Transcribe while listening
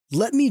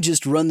"Let me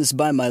just run this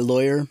by my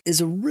lawyer" is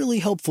a really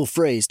helpful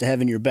phrase to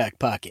have in your back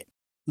pocket.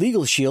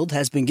 Legal Shield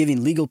has been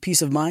giving legal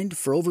peace of mind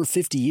for over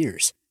 50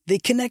 years. They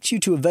connect you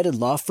to a vetted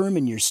law firm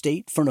in your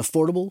state for an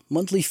affordable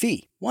monthly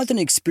fee. Want an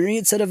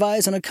experienced set of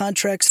eyes on a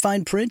contract's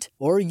fine print?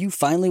 Or you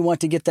finally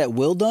want to get that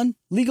will done?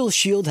 Legal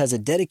Shield has a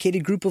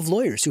dedicated group of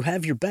lawyers who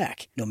have your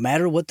back, no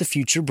matter what the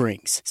future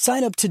brings.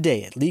 Sign up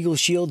today at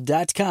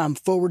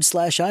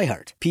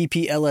LegalShield.com/iHeart.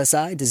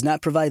 PPLSI does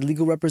not provide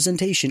legal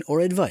representation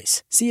or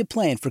advice. See a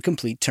plan for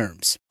complete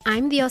terms.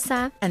 I'm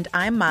Diosa. And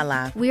I'm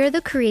Mala. We are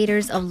the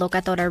creators of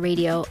Locatora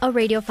Radio, a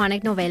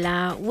radiophonic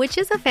novela, which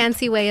is a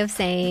fancy way of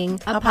saying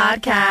a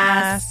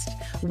podcast.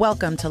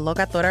 Welcome to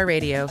Locatora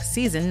Radio,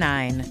 Season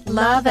 9.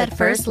 Love at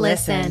first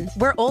listen.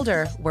 We're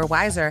older, we're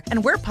wiser,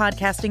 and we're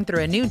podcasting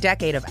through a new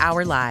decade of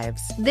our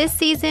lives. This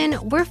season,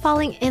 we're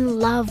falling in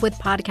love with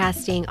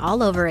podcasting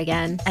all over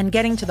again. And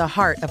getting to the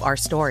heart of our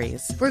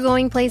stories. We're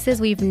going places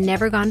we've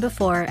never gone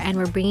before, and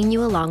we're bringing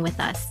you along with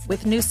us.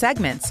 With new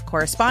segments,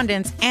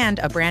 correspondence, and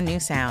a brand new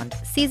sound.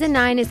 Season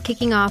 9 is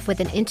kicking off with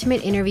an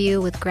intimate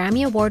interview with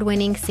Grammy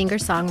Award-winning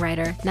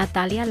singer-songwriter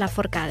Natalia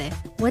Lafourcade.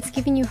 What's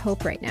giving you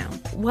hope right now?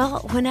 Well,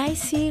 when I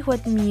see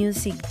what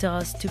music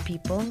does to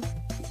people,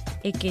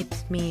 it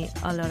gives me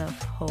a lot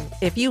of hope.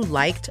 If you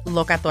liked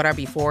Locatora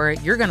before,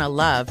 you're going to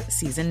love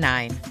Season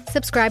 9.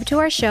 Subscribe to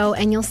our show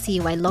and you'll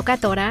see why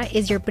Locatora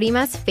is your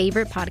prima's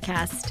favorite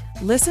podcast.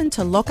 Listen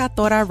to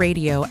Locatora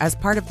Radio as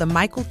part of the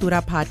My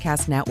Cultura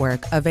Podcast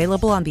Network,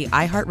 available on the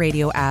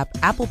iHeartRadio app,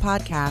 Apple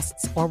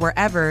Podcasts, or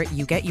wherever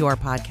you get your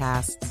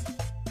podcasts.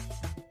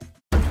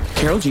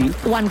 Carol G,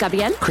 Juan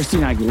Gabriel,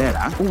 Christina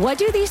Aguilera. What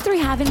do these three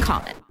have in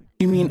common?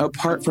 You mean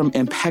apart from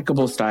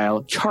impeccable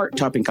style,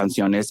 chart-topping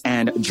canciones,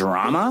 and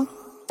drama?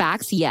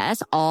 Facts,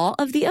 yes, all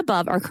of the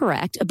above are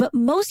correct, but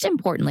most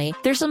importantly,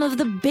 they're some of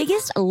the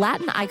biggest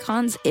Latin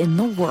icons in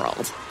the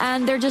world.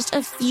 And they're just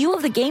a few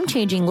of the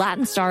game-changing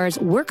Latin stars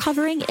we're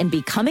covering in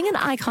Becoming an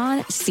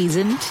Icon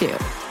Season 2.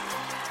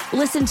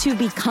 Listen to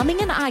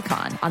Becoming an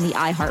Icon on the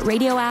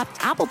iHeartRadio app,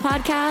 Apple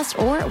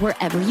Podcasts, or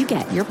wherever you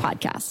get your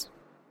podcasts.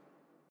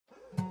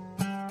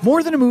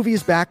 More Than a Movie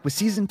is back with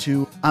Season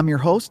 2. I'm your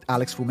host,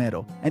 Alex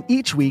Fumero, and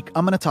each week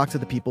I'm going to talk to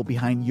the people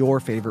behind your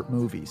favorite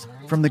movies.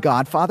 From The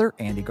Godfather,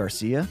 Andy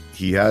Garcia.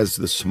 He has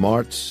the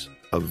smarts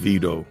of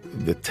Vito,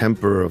 the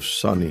temper of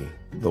Sonny,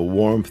 the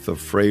warmth of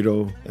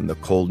Fredo, and the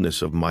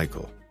coldness of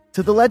Michael.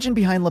 To the legend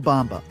behind La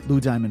Bamba, Lou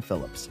Diamond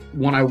Phillips.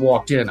 When I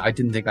walked in, I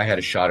didn't think I had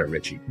a shot at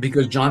Richie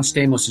because John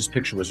Stamos'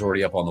 picture was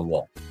already up on the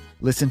wall.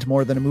 Listen to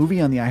More Than a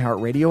Movie on the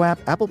iHeartRadio app,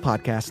 Apple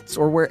Podcasts,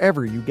 or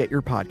wherever you get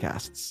your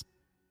podcasts.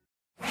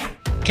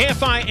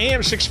 KFI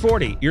AM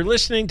 640. You're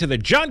listening to the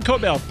John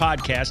Kobylt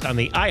podcast on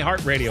the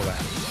iHeartRadio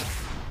app.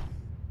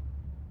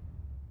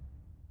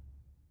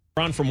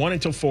 We're on from 1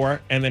 until 4,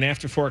 and then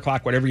after 4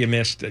 o'clock, whatever you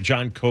missed, a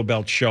John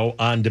Kobylt show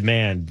on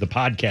demand, the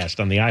podcast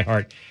on the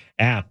iHeart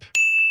app.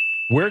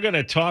 We're going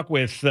to talk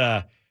with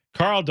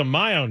Carl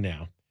DeMaio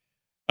now.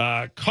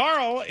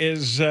 Carl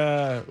is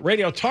a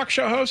radio talk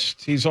show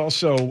host. He's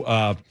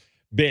also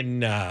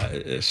been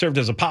served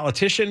as a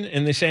politician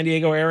in the San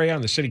Diego area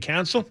on the city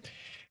council.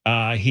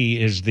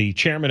 He is the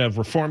chairman of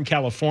Reform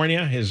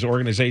California. His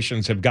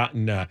organizations have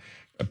gotten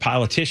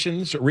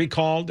politicians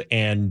recalled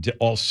and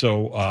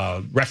also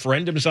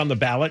referendums on the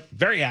ballot.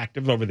 Very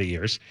active over the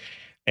years.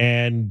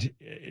 And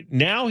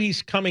now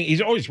he's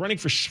always running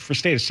for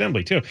state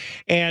assembly, too.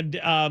 And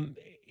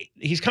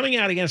he's coming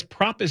out against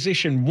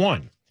Proposition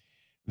 1.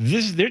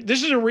 This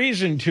is a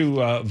reason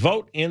to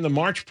vote in the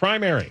March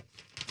primary.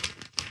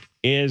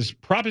 Is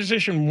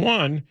Proposition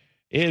 1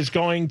 is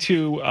going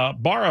to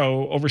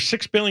borrow over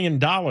 $6 billion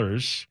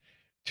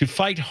to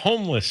fight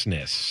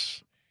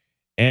homelessness.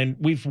 And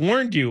we've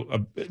warned you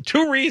of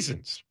two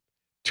reasons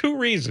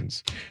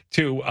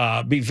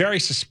to be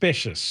very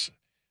suspicious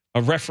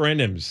of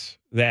referendums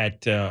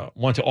that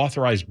want to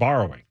authorize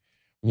borrowing.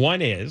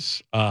 One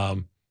is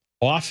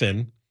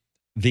often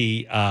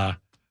the,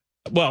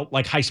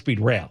 like high-speed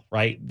rail,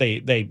 right?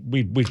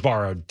 We've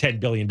borrowed $10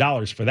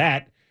 billion for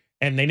that,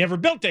 and they never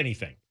built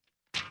anything.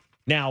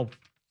 Now,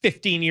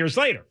 15 years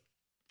later.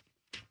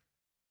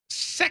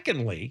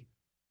 Secondly,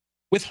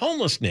 with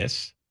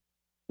homelessness,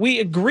 we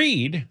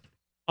agreed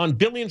on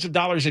billions of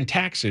dollars in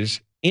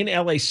taxes in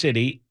LA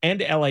City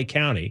and LA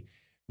County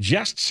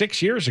just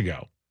 6 years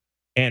ago.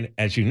 And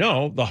as you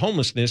know, the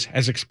homelessness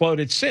has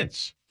exploded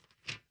since.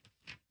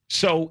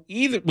 So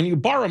either when you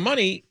borrow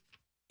money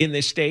in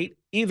this state,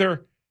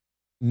 either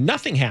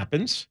nothing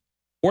happens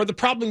or the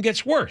problem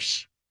gets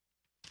worse.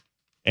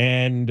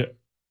 And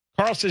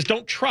Carl says,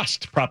 don't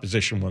trust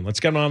Proposition 1. Let's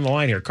get him on the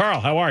line here.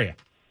 Carl, how are you?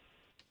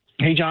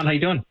 Hey, John. How you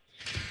doing?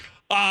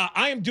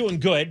 I am doing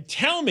good.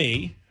 Tell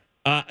me,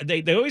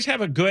 they always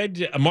have a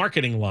good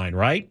marketing line,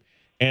 right?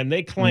 And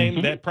they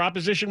claim that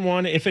Proposition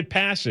 1, if it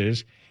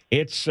passes,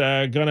 it's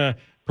going to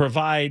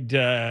provide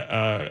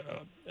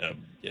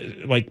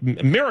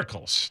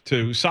miracles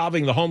to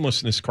solving the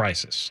homelessness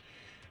crisis.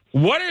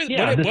 What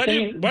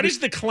is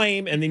the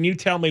claim? And then you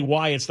tell me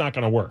why it's not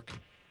going to work.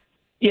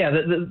 Yeah,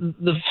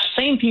 the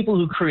same people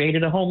who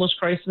created a homeless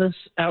crisis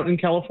out in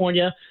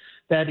California,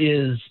 that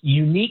is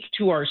unique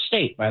to our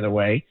state, by the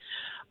way,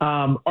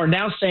 are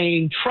now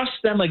saying trust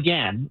them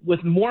again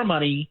with more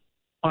money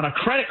on a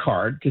credit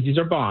card, because these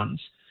are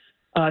bonds,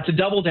 to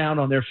double down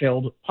on their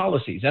failed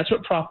policies. That's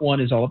what Prop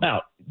 1 is all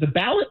about. The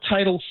ballot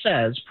title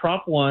says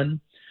Prop 1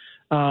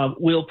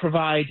 will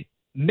provide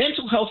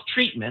mental health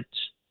treatment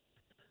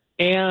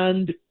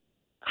and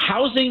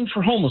housing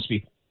for homeless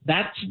people.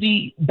 That's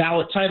the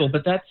ballot title,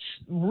 but that's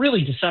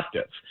really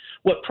deceptive.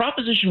 What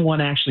Proposition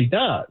 1 actually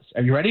does,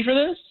 are you ready for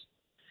this?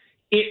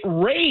 It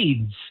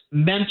raids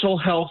mental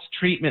health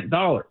treatment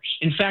dollars.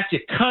 In fact,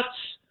 it cuts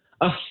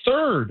a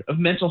third of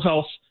mental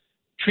health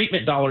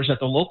treatment dollars at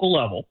the local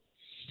level,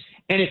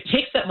 and it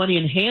takes that money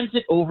and hands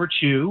it over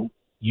to,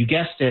 you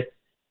guessed it,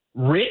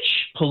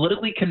 rich,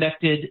 politically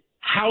connected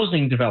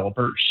housing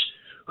developers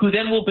who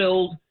then will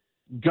build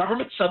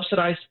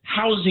government-subsidized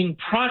housing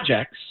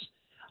projects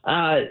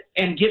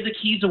and give the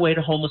keys away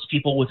to homeless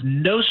people with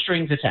no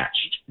strings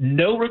attached,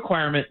 no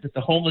requirement that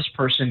the homeless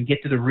person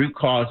get to the root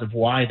cause of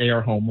why they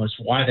are homeless,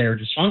 why they are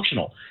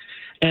dysfunctional.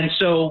 And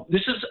so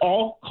this is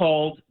all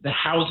called the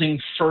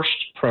Housing First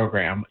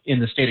program in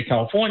the state of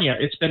California.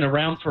 It's been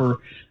around for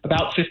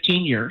about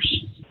 15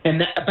 years.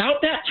 And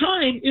about that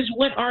time is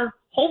when our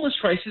homeless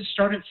crisis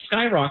started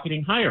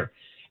skyrocketing higher.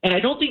 And I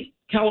don't think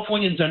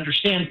Californians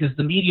understand, because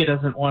the media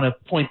doesn't want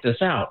to point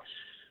this out,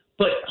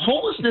 but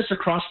homelessness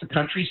across the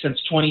country since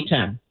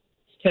 2010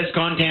 has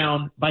gone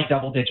down by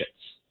double digits.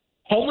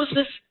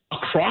 Homelessness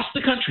across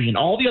the country in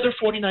all the other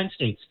 49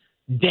 states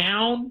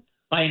down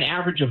by an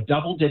average of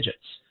double digits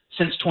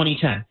since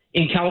 2010.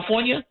 In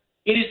California,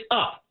 it is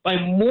up by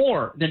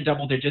more than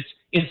double digits.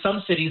 In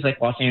some cities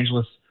like Los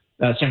Angeles,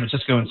 San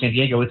Francisco, and San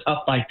Diego, it's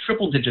up by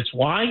triple digits.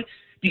 Why?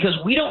 Because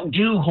we don't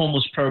do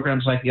homeless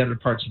programs like the other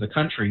parts of the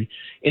country.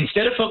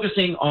 Instead of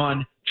focusing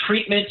on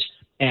treatment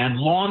and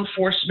law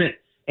enforcement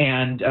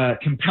and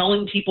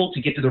compelling people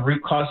to get to the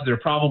root cause of their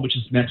problem, which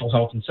is mental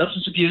health and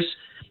substance abuse,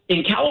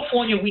 in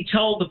California, we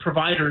tell the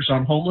providers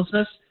on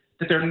homelessness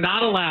that they're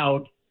not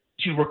allowed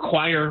to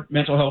require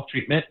mental health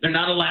treatment. They're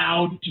not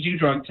allowed to do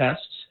drug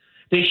tests.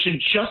 They should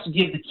just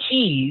give the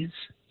keys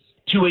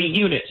to a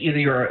unit,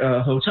 either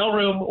a hotel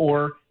room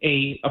or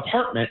a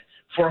apartment,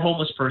 for a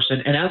homeless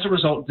person. And as a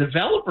result,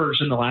 developers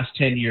in the last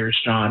 10 years,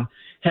 John,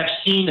 have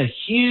seen a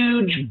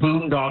huge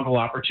boondoggle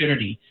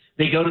opportunity.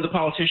 They go to the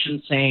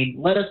politicians saying,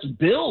 let us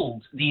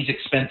build these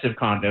expensive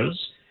condos,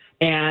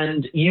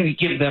 and you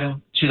give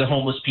them to the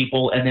homeless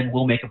people, and then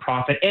we'll make a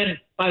profit. And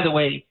by the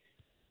way,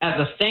 as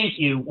a thank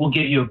you, we'll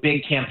give you a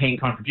big campaign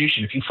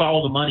contribution. If you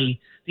follow the money,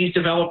 these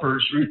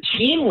developers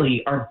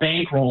routinely are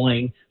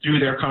bankrolling through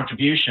their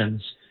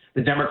contributions.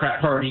 The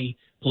Democrat Party,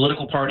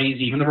 political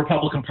parties, even the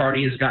Republican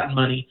Party has gotten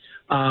money,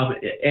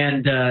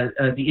 and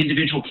the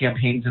individual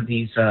campaigns of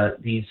these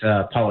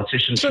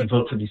politicians can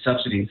vote for these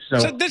subsidies.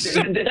 So that's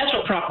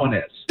what Prop 1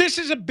 is. This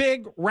is a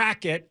big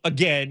racket,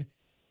 again,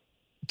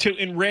 to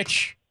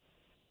enrich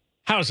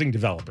housing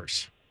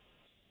developers.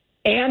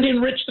 And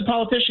enrich the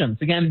politicians.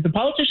 Again, the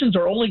politicians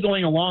are only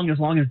going along as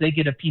long as they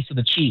get a piece of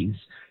the cheese.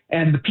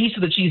 And the piece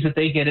of the cheese that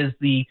they get is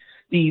the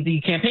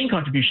campaign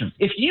contributions.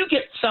 If you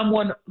get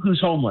someone who's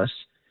homeless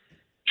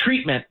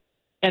treatment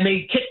and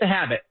they kick the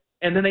habit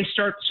and then they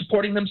start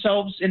supporting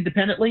themselves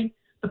independently,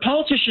 the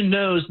politician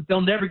knows that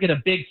they'll never get a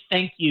big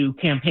thank you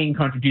campaign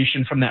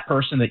contribution from that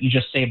person that you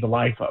just saved the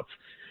life of.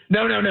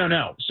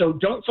 No. So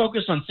don't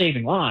focus on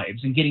saving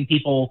lives and getting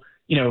people,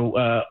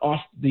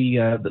 off the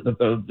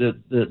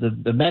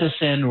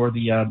medicine or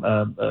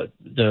the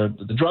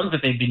drug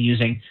that they've been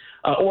using,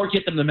 or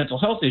get them the mental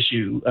health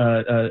issue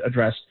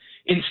addressed.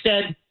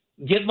 Instead,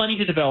 give money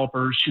to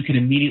developers who can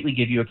immediately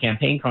give you a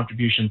campaign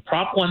contribution.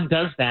 Prop 1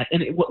 does that.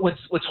 And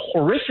what's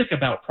horrific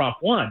about Prop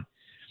 1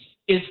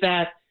 is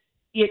that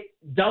it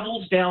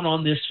doubles down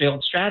on this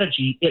failed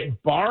strategy.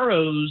 It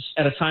borrows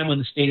at a time when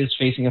the state is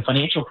facing a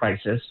financial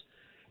crisis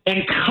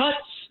and cuts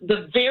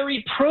the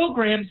very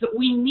programs that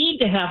we need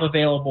to have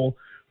available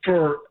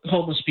for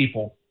homeless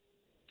people,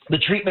 the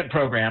treatment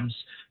programs.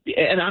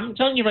 And I'm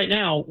telling you right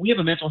now, we have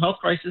a mental health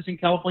crisis in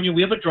California.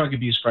 We have a drug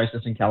abuse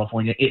crisis in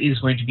California. It is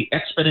going to be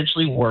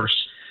exponentially worse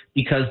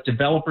because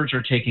developers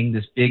are taking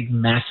this big,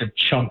 massive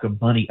chunk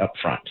of money up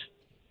front.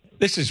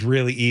 This is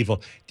really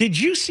evil. Did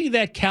you see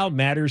that Cal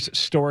Matters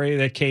story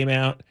that came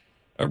out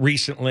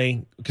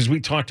recently? Because we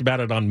talked about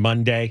it on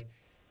Monday.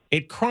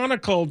 It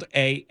chronicled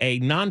a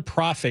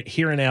nonprofit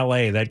here in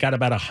L.A. that got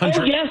about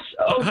 100. Oh, yes.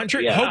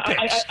 100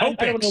 Hopics. I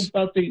don't know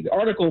about the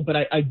article, but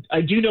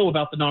I do know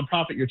about the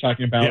nonprofit you're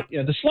talking about,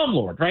 the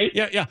slumlord, right?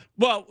 Yeah.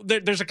 Well,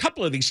 there's a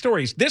couple of these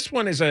stories. This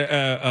one is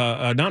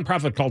a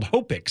nonprofit called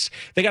Hopics.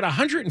 They got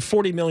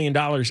 $140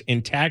 million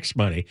in tax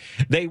money.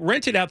 They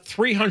rented out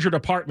 300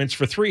 apartments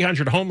for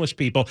 300 homeless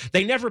people.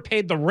 They never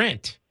paid the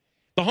rent.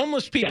 The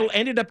homeless people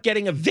ended up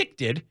getting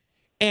evicted,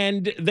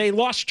 and they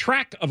lost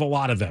track of a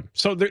lot of them.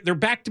 So they're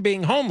back to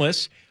being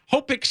homeless.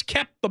 Hopics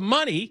kept the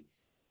money,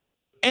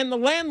 and the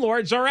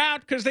landlords are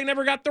out because they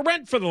never got the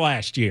rent for the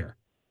last year.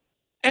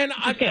 And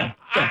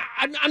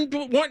I'm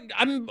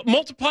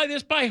multiply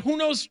this by who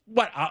knows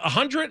what,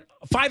 100,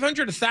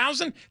 500,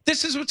 1,000.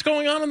 This is what's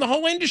going on in the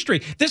whole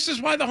industry. This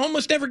is why the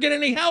homeless never get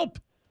any help.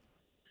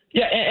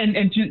 Yeah,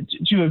 and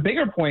to a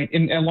bigger point,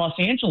 in Los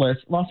Angeles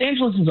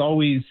is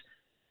always,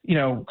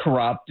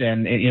 corrupt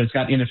and it's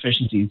got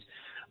inefficiencies.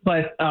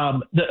 But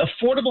the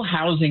affordable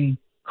housing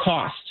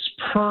costs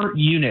per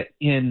unit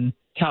in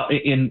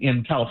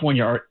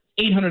California are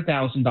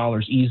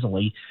 $800,000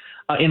 easily.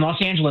 In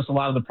Los Angeles, a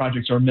lot of the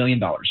projects are $1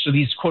 million. So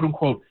these quote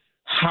unquote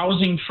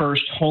housing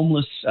first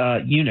homeless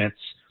units,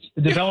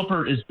 the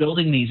developer is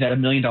building these at $1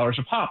 million a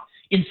pop.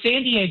 In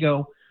San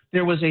Diego,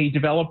 there was a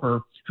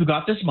developer who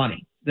got this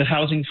money, the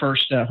housing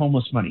first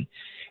homeless money,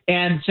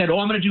 and said,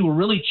 I'm going to do a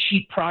really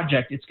cheap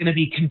project. It's going to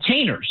be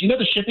containers. You know,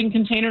 the shipping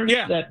containers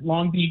at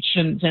Long Beach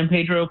and San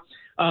Pedro,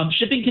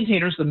 shipping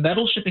containers, the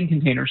metal shipping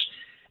containers.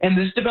 And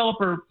this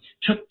developer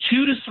took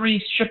 2 to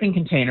 3 shipping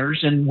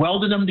containers and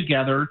welded them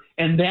together,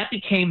 and that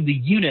became the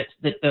unit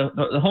that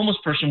the homeless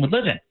person would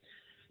live in.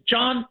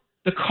 John,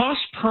 the cost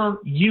per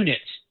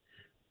unit,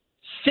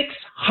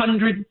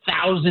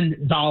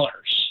 $600,000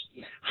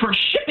 for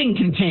shipping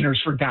containers,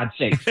 for God's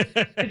sake.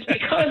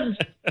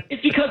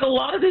 It's because a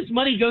lot of this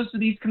money goes to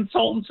these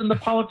consultants and the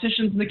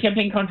politicians and the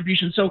campaign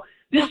contributions. So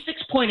this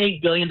 $6.8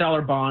 billion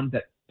bond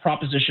that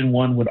Proposition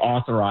 1 would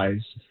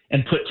authorize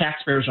and put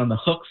taxpayers on the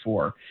hook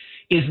for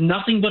is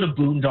nothing but a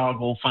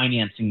boondoggle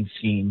financing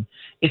scheme.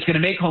 It's going to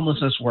make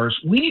homelessness worse.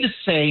 We need to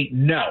say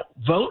no.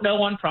 Vote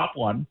no on Prop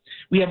 1.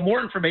 We have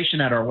more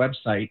information at our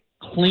website,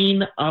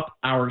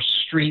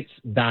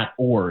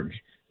 cleanupourstreets.org.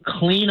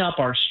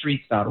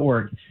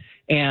 Cleanupourstreets.org.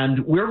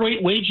 And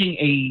we're waging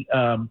a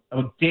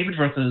David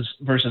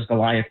versus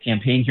Goliath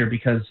campaign here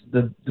because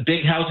the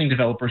big housing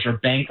developers are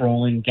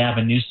bankrolling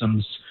Gavin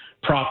Newsom's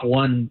Prop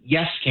 1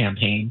 Yes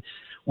campaign.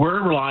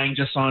 We're relying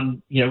just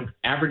on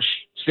average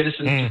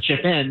citizens to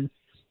chip in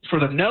for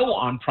the No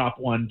on Prop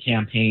 1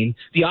 campaign.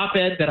 The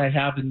op-ed that I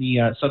have in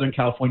the Southern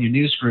California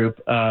News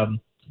Group,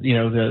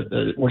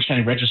 the Orange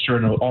County Register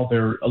and all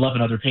their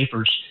 11 other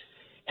papers,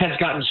 has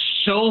gotten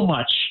so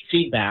much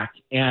feedback,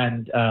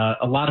 and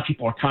a lot of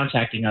people are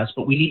contacting us,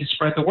 but we need to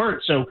spread the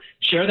word. So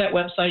share that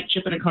website,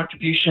 chip in a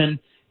contribution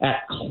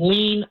at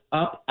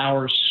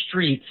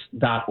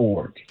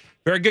cleanupourstreets.org.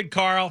 Very good,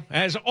 Carl.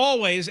 As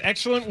always,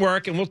 excellent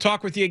work, and we'll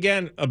talk with you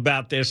again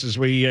about this as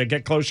we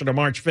get closer to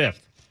March 5th.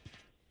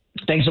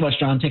 Thanks so much,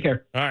 John. Take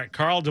care. All right,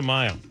 Carl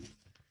DeMaio.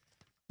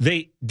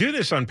 They do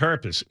this on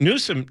purpose.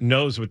 Newsom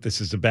knows what this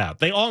is about.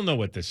 They all know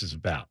what this is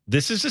about.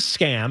 This is a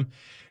scam.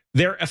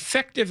 They're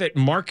effective at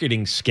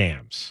marketing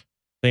scams.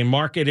 They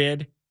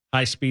marketed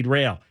high-speed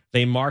rail.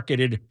 They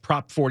marketed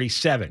Prop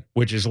 47,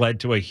 which has led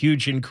to a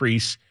huge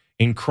increase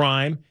in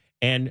crime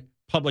and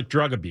public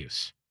drug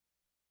abuse.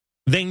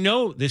 They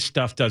know this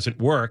stuff doesn't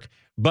work,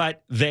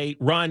 but they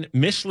run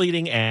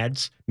misleading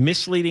ads,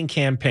 misleading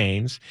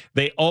campaigns.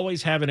 They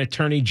always have an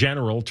attorney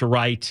general to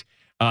write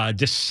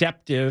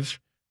deceptive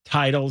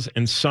titles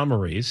and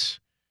summaries.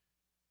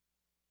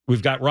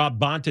 We've got Rob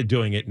Bonta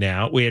doing it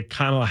now. We had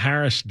Kamala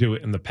Harris do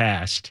it in the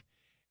past.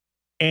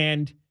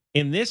 And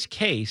in this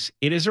case,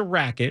 it is a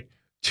racket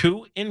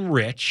to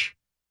enrich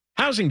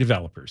housing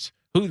developers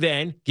who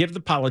then give the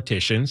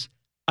politicians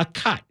a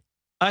cut,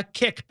 a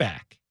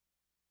kickback.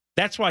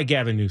 That's why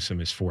Gavin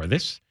Newsom is for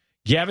this.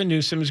 Gavin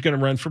Newsom is going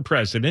to run for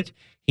president.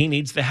 He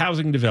needs the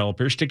housing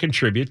developers to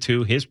contribute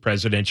to his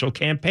presidential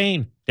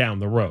campaign down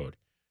the road.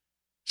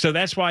 So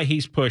that's why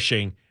he's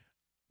pushing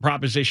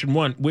Proposition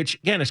 1, which,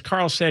 again, as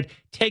Carl said,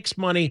 takes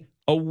money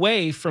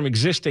away from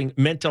existing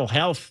mental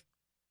health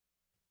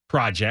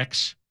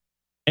projects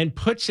and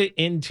puts it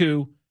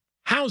into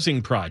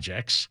housing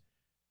projects.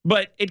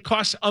 But it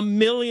costs $1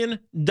 million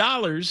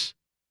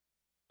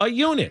a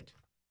unit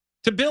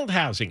to build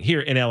housing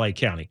here in LA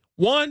County.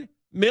 $1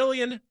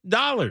 million.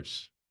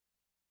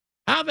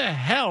 How the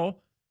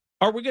hell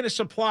are we going to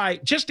supply,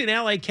 just in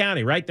LA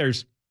County, right?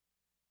 There's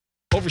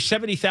over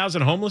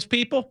 70,000 homeless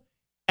people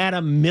at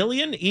 $1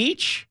 million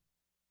each.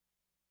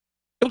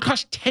 It would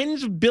cost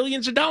tens of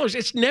billions of dollars.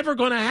 It's never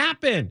going to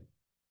happen.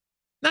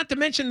 Not to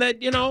mention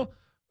that,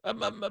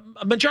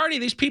 a majority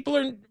of these people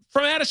are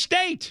from out of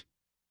state.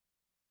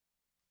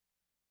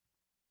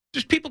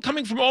 There's people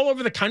coming from all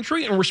over the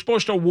country, and we're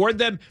supposed to award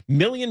them $1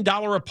 million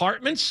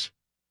apartments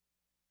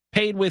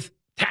paid with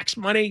tax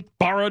money,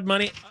 borrowed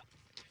money.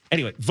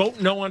 Anyway,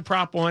 vote no on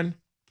Prop 1.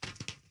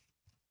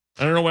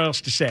 I don't know what else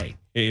to say.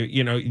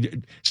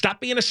 Stop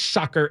being a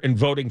sucker and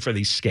voting for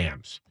these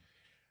scams.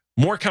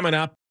 More coming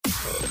up.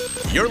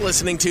 You're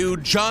listening to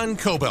John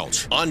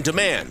Kobylt on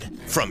demand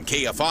from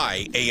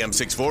KFI AM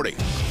 640.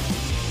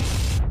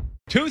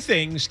 Two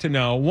things to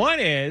know.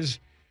 One is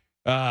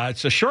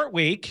it's a short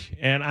week,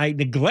 and I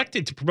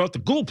neglected to promote the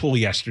Ghoul Pool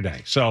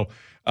yesterday. So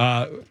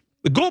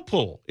the Ghoul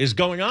Pool is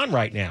going on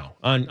right now.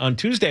 On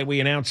Tuesday, we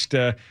announced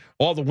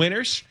all the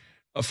winners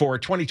for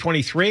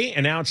 2023,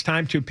 and now it's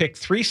time to pick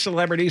 3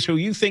 celebrities who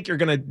you think are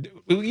going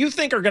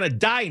to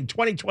die in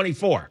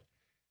 2024.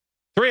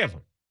 3 of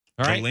them.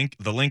 All right.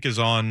 The link is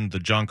on the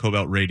John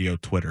Kobylt Radio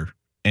Twitter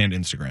and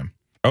Instagram.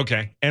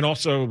 Okay. And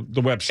also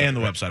the website. And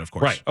the website, of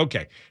course. Right.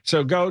 Okay.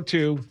 So go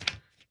to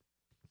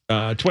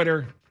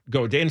Twitter,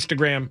 go to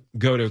Instagram,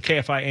 go to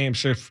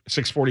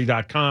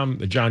KFIAM640.com,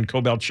 the John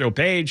Kobylt Show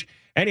page,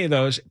 any of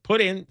those.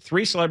 Put in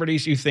 3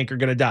 celebrities you think are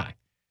going to die.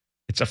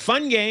 It's a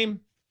fun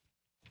game.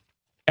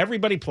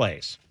 Everybody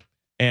plays.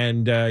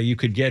 And you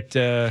could get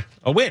a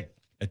win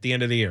at the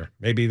end of the year.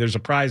 Maybe there's a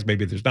prize.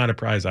 Maybe there's not a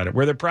prize.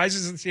 Were there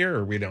prizes this year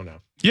or we don't know?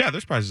 Yeah,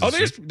 there's prizes. Oh,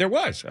 there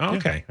was. Oh,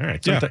 okay. All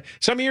right.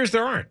 Some years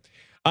there aren't.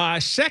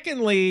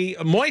 Secondly,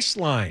 Moist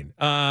Line.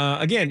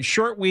 Again,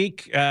 short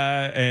week,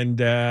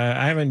 and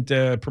I haven't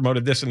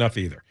promoted this enough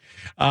either.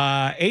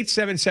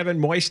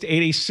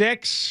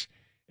 877-MOIST-86.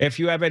 If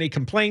you have any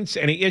complaints,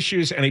 any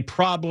issues, any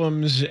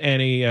problems,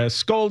 any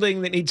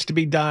scolding that needs to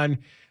be done,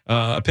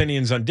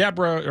 opinions on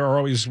Deborah are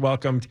always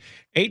welcomed.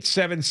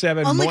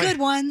 877. Only good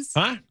ones.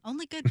 Huh?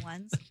 Only good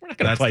ones. We're not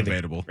going to play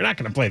debatable. We're not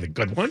going to play the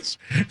good ones.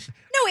 No,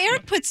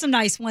 Eric put some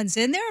nice ones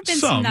in. There have been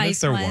some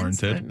nice they're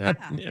ones.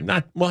 warranted.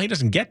 Not well. He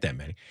doesn't get that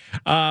many.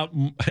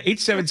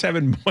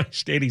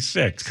 877-MOIST-86.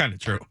 It's kind of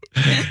true.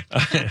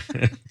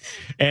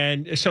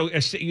 And so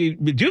you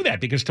do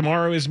that because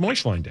tomorrow is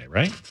Moist Line Day,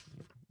 right?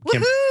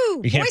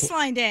 Woohoo! Moist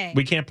Line Day.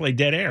 We can't play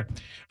dead air.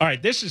 All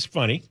right, this is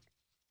funny.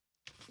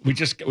 We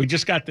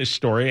just got this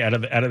story out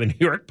of the New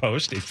York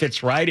Post. It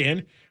fits right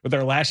in with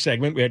our last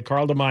segment. We had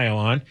Carl DeMaio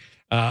on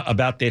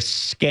about this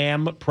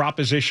scam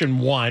Proposition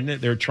 1.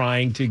 They're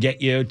trying to get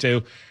you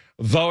to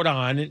vote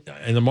on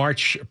in the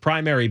March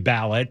primary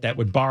ballot that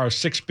would borrow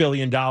 $6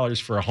 billion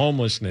for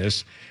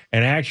homelessness.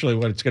 And actually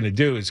what it's going to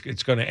do is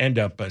it's going to end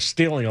up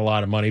stealing a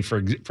lot of money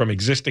from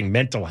existing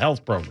mental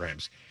health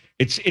programs.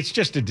 It's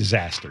just a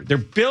disaster. They're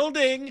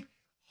building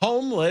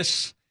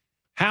homeless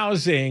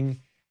housing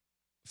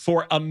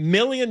for $1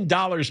 million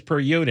per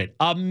unit.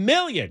 $1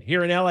 million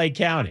here in LA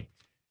County.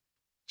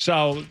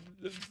 So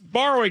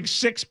borrowing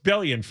 $6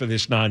 billion for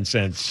this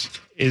nonsense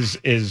is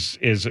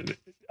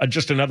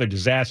just another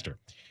disaster.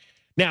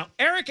 Now,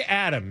 Eric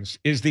Adams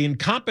is the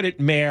incompetent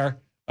mayor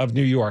of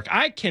New York.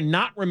 I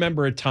cannot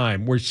remember a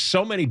time where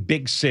so many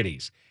big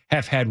cities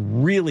have had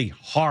really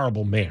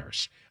horrible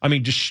mayors. I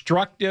mean,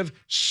 destructive,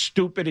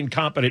 stupid,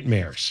 incompetent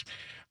mayors.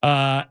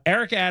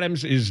 Eric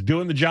Adams is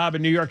doing the job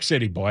in New York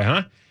City, boy,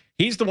 huh?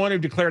 He's the one who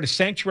declared a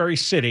sanctuary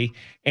city,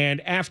 and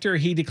after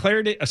he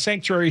declared it a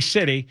sanctuary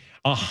city,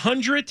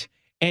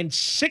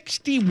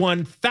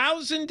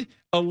 161,000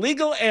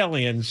 illegal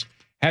aliens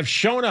have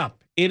shown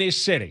up in his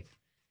city.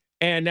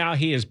 And now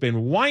he has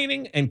been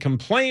whining and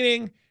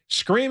complaining,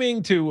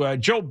 screaming to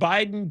Joe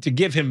Biden to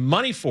give him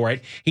money for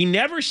it. He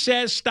never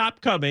says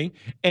stop coming,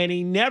 and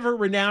he never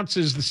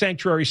renounces the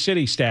sanctuary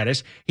city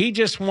status. He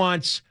just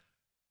wants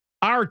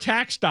our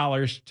tax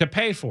dollars to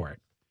pay for it.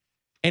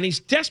 And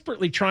he's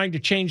desperately trying to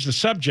change the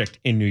subject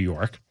in New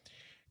York.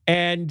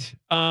 And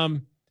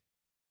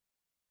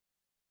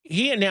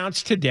he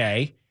announced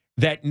today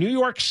that New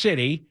York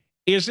City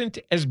isn't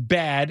as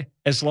bad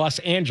as Los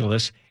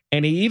Angeles.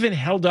 And he even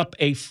held up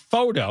a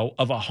photo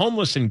of a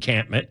homeless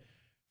encampment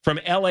from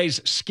LA's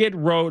Skid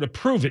Row to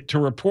prove it to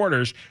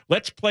reporters.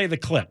 Let's play the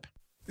clip.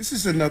 This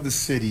is another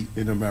city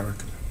in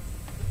America.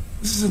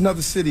 This is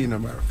another city in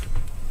America.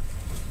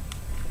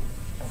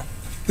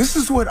 This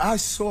is what I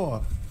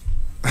saw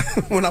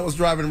when I was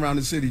driving around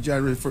the city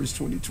January 1st,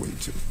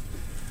 2022.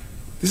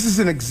 This is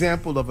an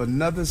example of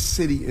another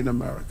city in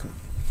America.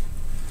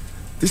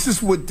 This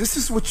is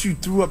what you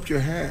threw up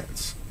your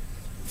hands.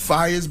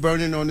 Fires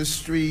burning on the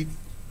street,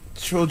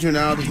 children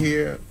out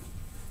here.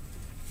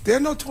 There are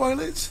no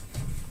toilets.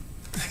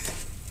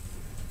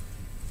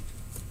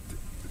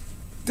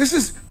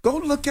 Go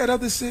look at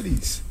other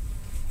cities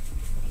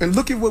and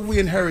look at what we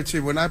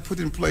inherited when I put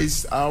in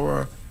place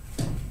our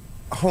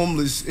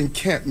homeless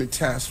encampment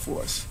task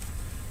force.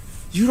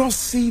 You don't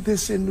see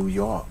this in New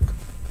York.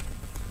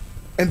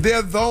 And there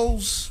are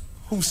those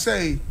who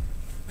say,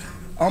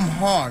 I'm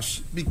harsh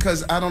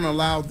because I don't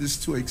allow this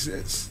to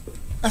exist.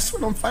 That's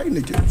what I'm fighting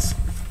against.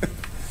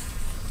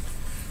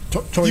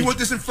 You want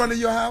this in front of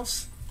your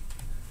house?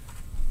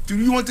 Do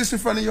you want this in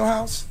front of your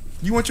house?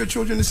 You want your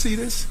children to see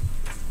this?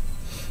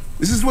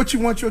 This is what you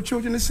want your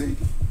children to see?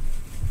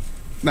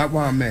 Not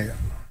while I'm mayor.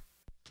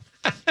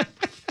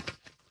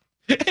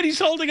 And he's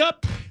holding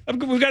up,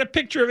 we've got a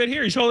picture of it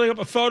here. He's holding up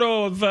a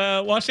photo of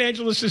Los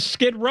Angeles'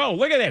 Skid Row.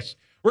 Look at this.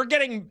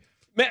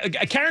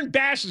 Karen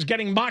Bass is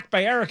getting mocked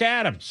by Eric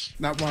Adams.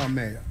 Not while I'm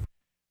mayor.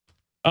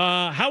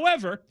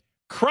 However,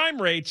 crime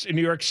rates in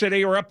New York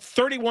City are up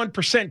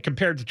 31%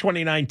 compared to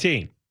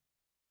 2019.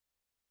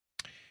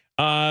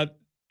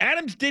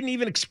 Adams didn't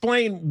even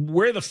explain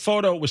where the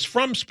photo was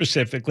from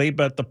specifically,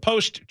 but the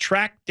Post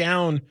tracked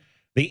down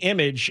the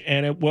image,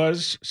 and it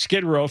was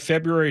Skid Row,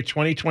 February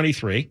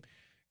 2023.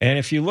 And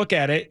if you look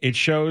at it, it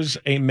shows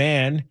a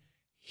man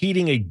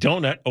heating a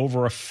donut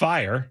over a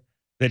fire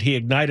that he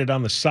ignited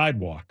on the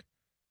sidewalk.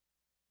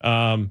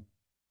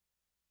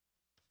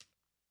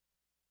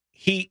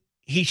 He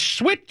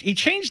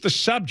changed the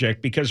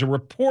subject because a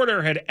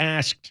reporter had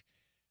asked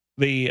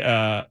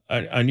a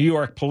New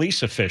York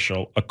police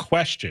official a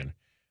question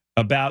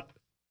about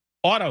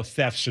auto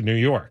thefts in New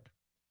York.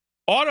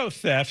 Auto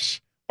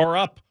thefts are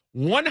up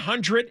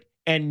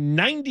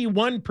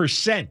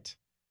 191%.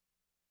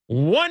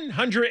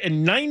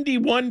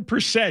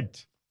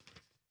 191%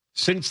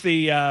 since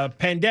the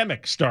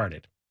pandemic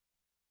started.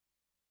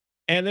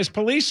 And this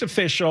police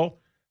official,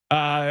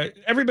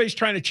 everybody's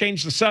trying to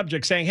change the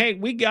subject, saying, "Hey,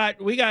 we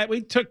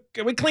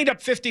cleaned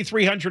up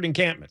 5,300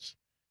 encampments,"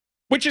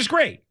 which is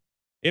great.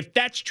 If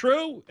that's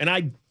true, and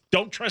I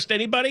don't trust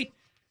anybody,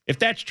 if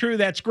that's true,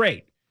 that's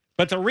great.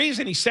 But the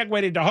reason he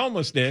segued into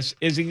homelessness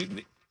is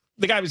the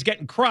guy was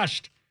getting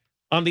crushed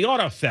on the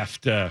auto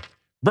theft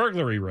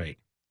burglary rate.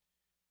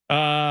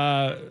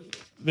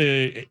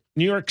 The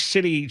New York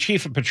City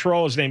chief of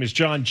patrol, his name is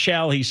John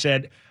Chell, he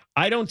said,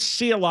 "I don't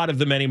see a lot of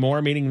them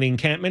anymore," meaning the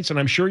encampments, and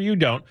I'm sure you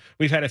don't.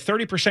 "We've had a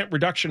 30%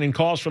 reduction in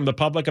calls from the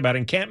public about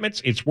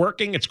encampments. It's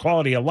working. It's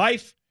quality of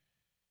life."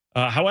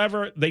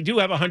 However, they do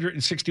have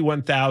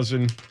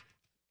 161,000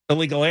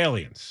 illegal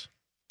aliens.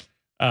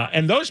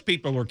 And those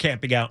people were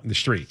camping out in the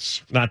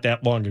streets not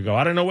that long ago.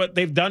 I don't know what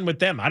they've done with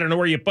them. I don't know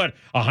where you put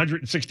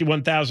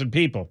 161,000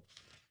 people.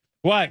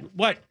 What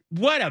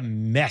a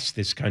mess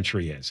this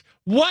country is.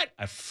 What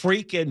a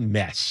freaking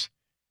mess.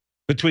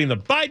 Between the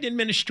Biden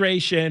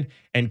administration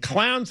and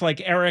clowns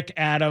like Eric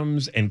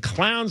Adams and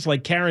clowns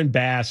like Karen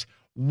Bass,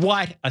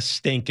 what a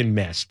stinking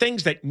mess.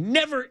 Things that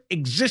never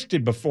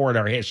existed before in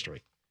our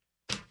history.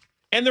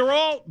 And they're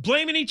all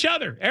blaming each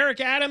other.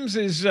 Eric Adams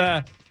is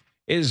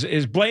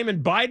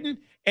blaming Biden,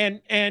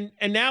 and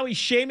now he's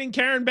shaming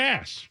Karen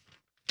Bass.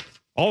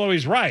 Although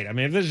he's right. I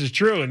mean, if this is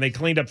true and they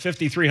cleaned up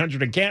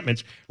 5,300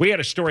 encampments, we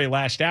had a story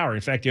last hour. In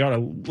fact, you ought to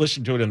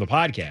listen to it in the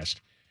podcast.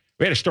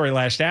 We had a story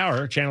last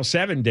hour. Channel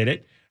 7 did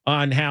it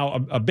on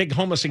how a big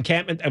homeless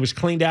encampment that was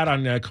cleaned out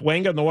on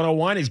Cahuenga in the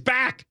 101 is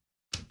back.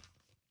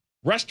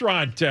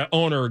 Restaurant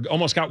owner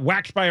almost got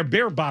whacked by a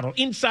beer bottle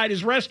inside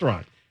his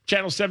restaurant.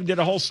 Channel 7 did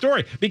a whole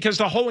story because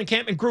the whole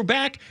encampment grew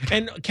back.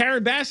 And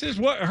Karen Bass's,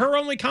 her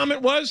only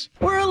comment was,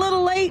 "We're a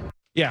little late."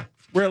 Yeah,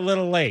 we're a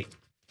little late.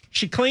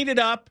 She cleaned it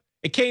up.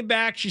 It came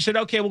back. She said,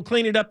 "Okay, we'll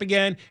clean it up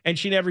again." And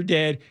she never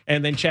did.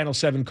 And then Channel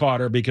 7 caught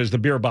her because the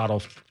beer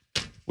bottle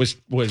was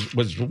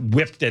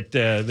whipped at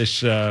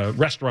this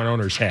restaurant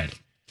owner's head.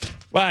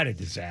 What a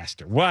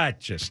disaster. What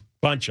just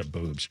bunch of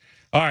boobs.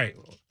 All right,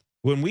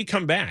 when we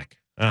come back,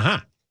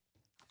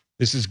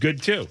 this is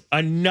good too.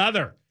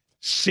 Another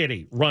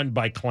city run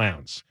by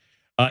clowns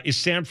is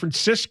San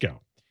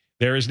Francisco.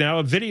 There is now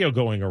a video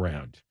going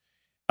around.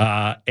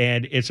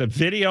 And it's a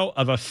video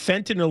of a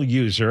fentanyl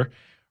user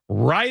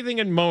writhing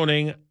and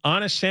moaning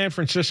on a San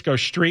Francisco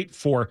street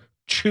for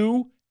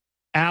 2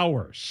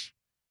 hours.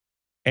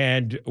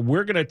 And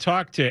we're going to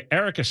talk to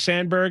Erica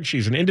Sandberg.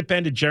 She's an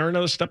independent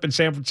journalist up in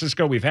San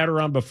Francisco. We've had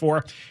her on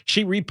before.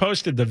 She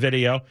reposted the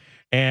video,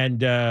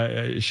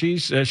 and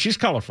she's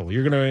colorful.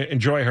 You're going to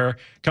enjoy her.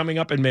 Coming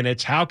up in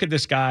minutes, how could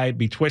this guy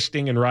be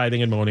twisting and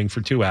writhing and moaning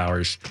for 2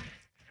 hours?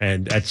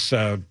 And that's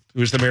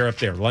who's the mayor up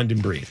there?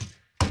 London Breed,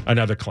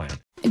 another clown.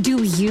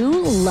 Do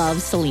you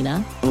love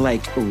Selena?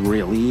 Like,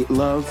 really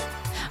love?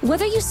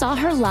 Whether you saw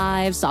her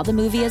live, saw the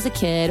movie as a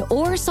kid,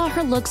 or saw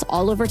her looks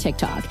all over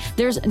TikTok,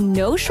 there's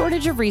no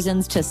shortage of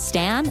reasons to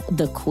stan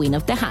the Queen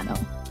of Tejano.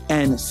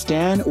 And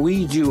Stan,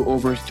 we do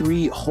over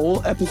 3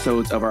 whole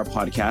episodes of our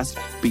podcast,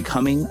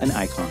 Becoming an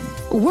Icon.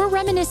 We're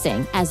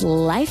reminiscing as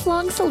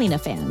lifelong Selena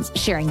fans,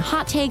 sharing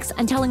hot takes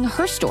and telling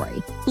her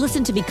story.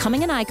 Listen to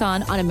Becoming an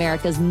Icon on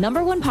America's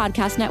 #1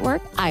 podcast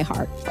network,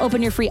 iHeart.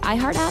 Open your free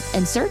iHeart app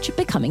and search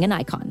Becoming an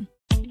Icon.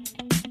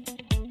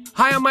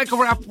 Hi, I'm Michael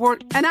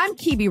Rappaport. And I'm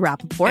Kibi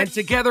Rappaport. And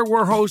together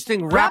we're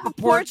hosting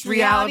Rappaport's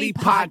Reality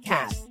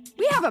Podcast.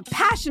 We have a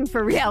passion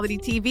for reality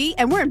TV,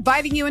 and we're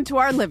inviting you into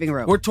our living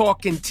room. We're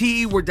talking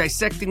tea, we're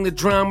dissecting the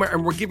drama,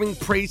 and we're giving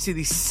praise to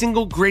the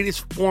single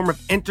greatest form of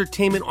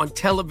entertainment on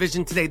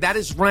television today. That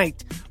is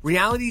right.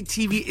 Reality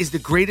TV is the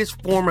greatest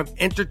form of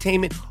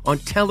entertainment on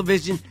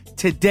television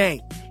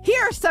today.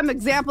 Here are some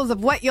examples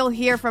of what you'll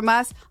hear from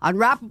us on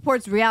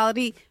Rappaport's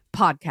Reality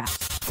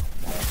Podcast.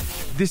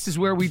 This is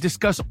where we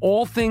discuss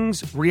all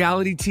things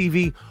reality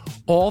TV,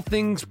 all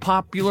things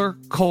popular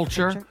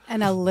culture.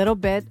 And a little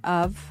bit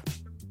of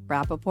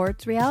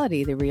Rappaport's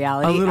reality, the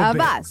reality of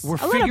us. We're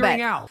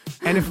figuring out.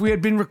 And if we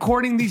had been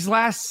recording these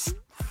last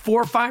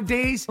 4 or 5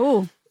 days,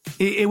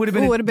 it would have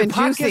been, the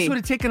podcast juicy. Would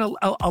have taken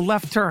a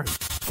left turn.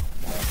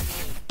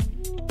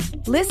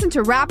 Listen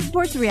to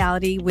Rappaport's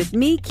Reality with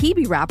me,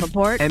 Kibi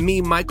Rappaport. And me,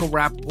 Michael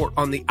Rappaport,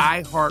 on the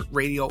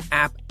iHeartRadio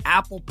app,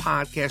 Apple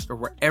Podcast, or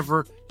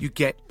wherever you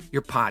get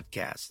your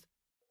podcast.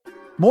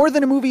 More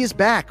Than a Movie is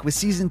back with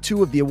season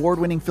 2 of the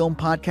award-winning film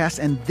podcast,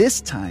 and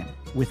this time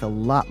with a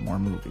lot more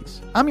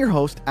movies. I'm your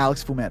host,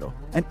 Alex Fumero,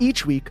 and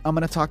each week I'm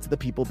going to talk to the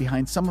people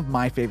behind some of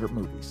my favorite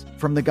movies.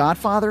 From The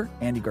Godfather,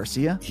 Andy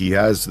Garcia. He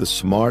has the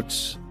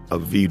smarts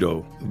of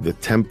Vito, the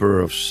temper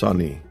of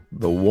Sonny,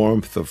 the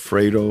warmth of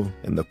Fredo,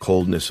 and the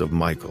coldness of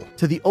Michael.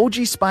 To the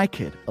OG Spy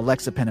Kid,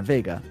 Alexa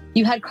Penavega.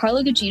 You had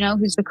Carla Gugino,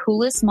 who's the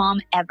coolest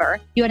mom ever.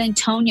 You had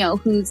Antonio,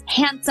 who's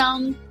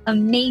handsome,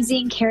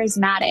 amazing,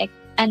 charismatic.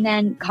 And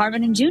then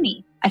Carmen and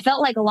Junie. I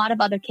felt like a lot of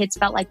other kids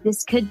felt like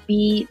this could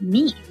be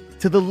me.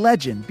 to the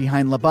legend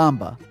behind La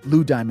Bamba,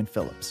 Lou Diamond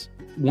Phillips.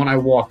 When I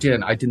walked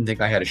in, I didn't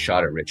think I had a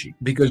shot at Richie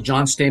because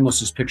John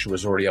Stamos' picture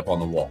was already up on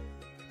the wall.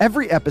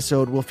 Every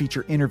episode will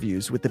feature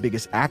interviews with the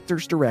biggest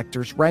actors,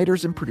 directors,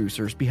 writers, and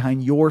producers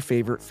behind your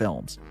favorite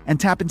films and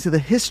tap into the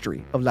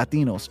history of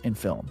Latinos in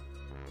film.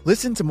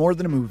 Listen to More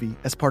Than a Movie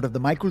as part of the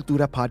My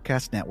Cultura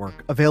Podcast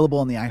Network, available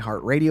on the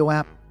iHeartRadio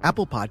app,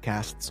 Apple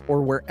Podcasts,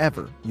 or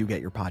wherever you get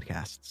your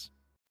podcasts.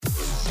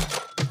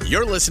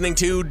 You're listening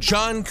to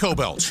John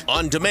Kobylt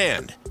on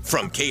demand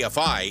from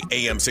KFI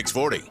AM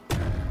 640.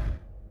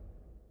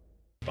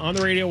 On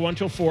the radio, 1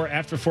 till 4,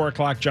 after 4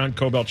 o'clock, John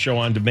Kobylt Show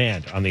on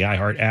demand on the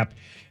iHeart app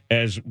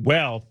as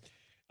well.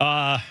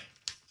 Boy,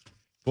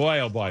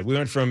 oh boy. We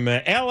went from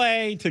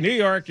L.A. to New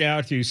York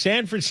now to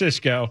San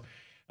Francisco.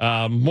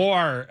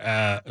 More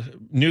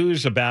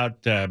news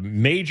about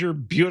major,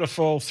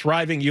 beautiful,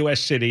 thriving U.S.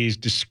 cities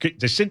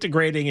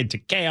disintegrating into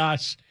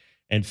chaos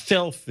and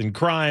filth and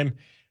crime.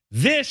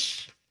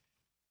 This,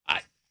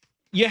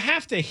 you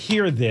have to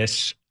hear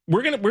this.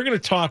 We're gonna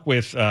talk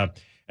with an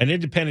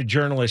independent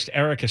journalist,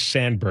 Erica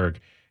Sandberg,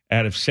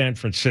 out of San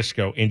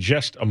Francisco, in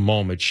just a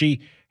moment.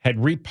 She had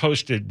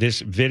reposted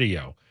this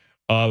video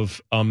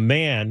of a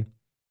man.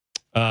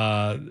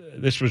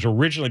 This was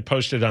originally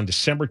posted on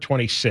December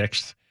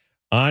 26th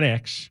on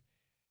X,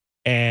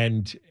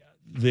 and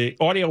the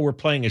audio we're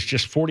playing is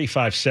just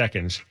 45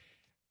 seconds.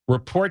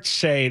 Reports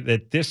say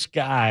that this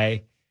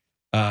guy,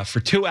 for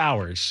 2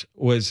 hours,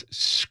 was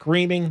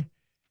screaming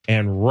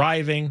and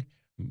writhing,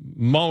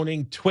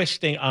 moaning,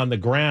 twisting on the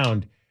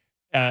ground.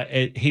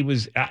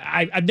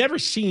 I've never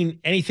seen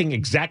anything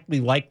exactly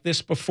like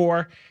this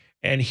before,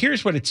 and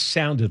here's what it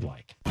sounded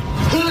like.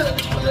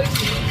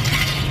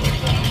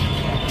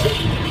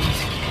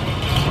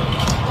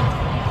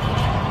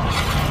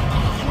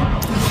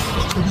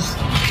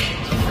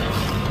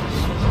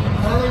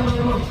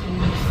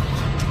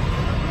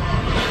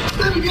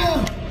 Let me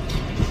go.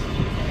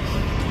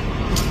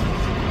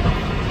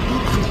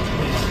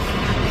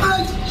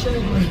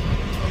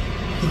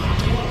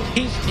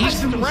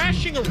 He's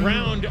thrashing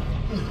around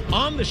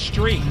on the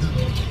street,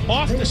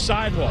 off the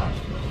sidewalk.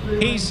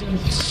 He's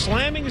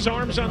slamming his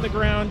arms on the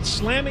ground,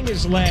 slamming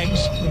his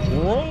legs,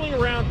 rolling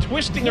around,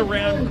 twisting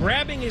around,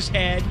 grabbing his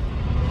head.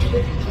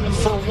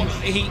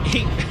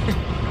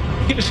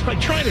 He was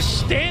like trying to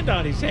stand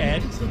on his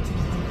head.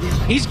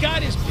 He's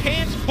got his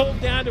pants pulled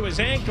down to his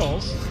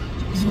ankles,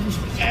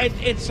 and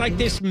it's like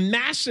this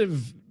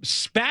massive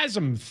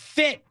spasm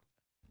fit.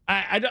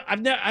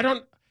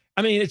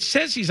 I mean, it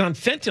says he's on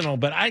fentanyl,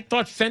 but I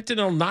thought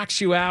fentanyl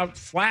knocks you out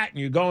flat and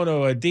you go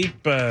into a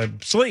deep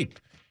sleep.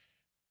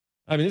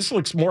 I mean, this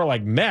looks more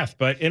like meth,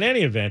 but in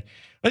any event,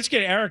 let's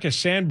get Erica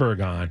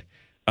Sandberg on.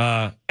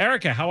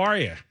 Erica, how are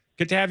you?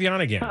 Good to have you on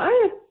again.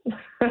 Hi.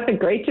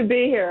 Great to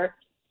be here.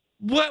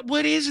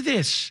 What is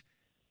this?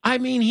 I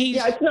mean,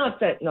 Yeah, it's not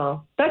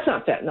fentanyl. That's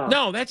not fentanyl.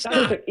 No, that's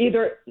not.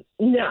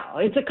 No,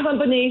 it's a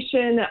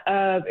combination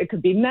of, it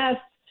could be meth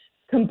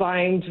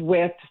combined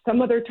with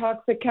some other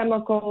toxic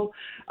chemical,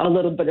 a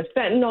little bit of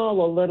fentanyl,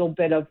 a little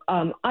bit of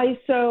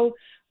iso,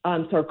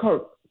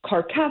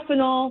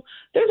 carcaphanol.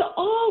 There's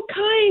all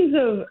kinds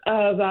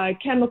of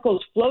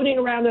chemicals floating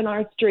around in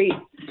our streets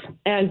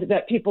and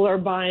that people are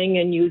buying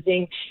and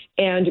using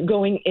and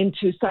going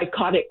into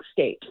psychotic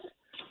states.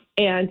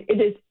 And it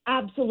is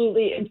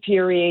absolutely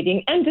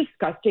infuriating and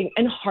disgusting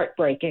and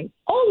heartbreaking,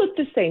 all at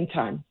the same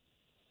time.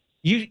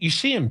 You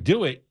see him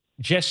do it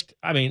just,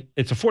 I mean,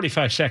 it's a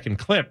 45-second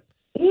clip.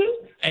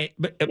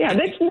 Mm-hmm.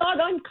 That's not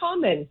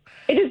uncommon.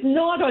 It is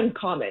not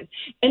uncommon.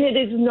 And it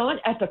is not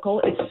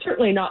ethical. It's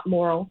certainly not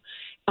moral.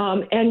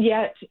 And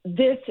yet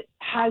this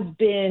has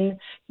been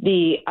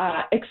the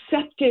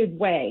accepted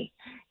way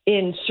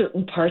in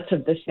certain parts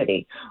of the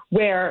city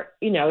where,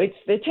 it's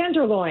the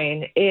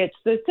Tenderloin, it's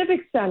the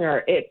Civic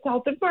Center, it's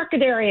South of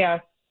Market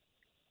area.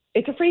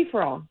 It's a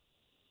free-for-all.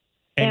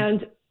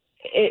 And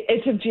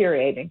it's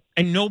infuriating.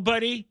 And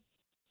nobody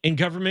in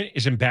government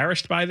is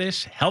embarrassed by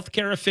this?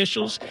 Healthcare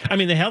officials? I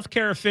mean, the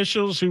healthcare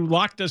officials who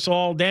locked us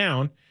all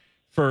down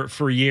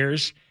for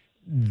years,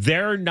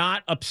 they're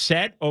not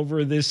upset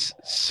over this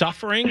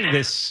suffering,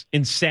 this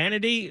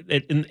insanity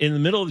in the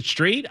middle of the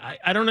street?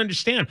 I don't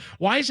understand.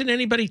 Why isn't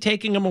anybody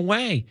taking them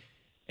away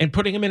and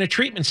putting them in a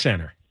treatment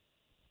center?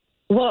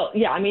 Well,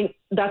 yeah, I mean,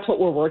 that's what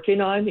we're working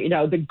on.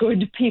 The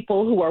good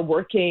people who are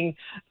working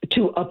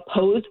to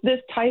oppose this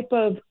type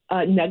of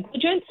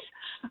negligence.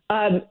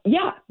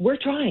 We're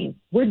trying.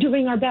 We're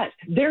doing our best.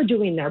 They're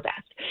doing their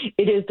best.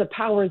 It is the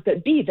powers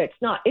that be that's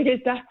not. It is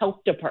the health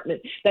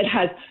department that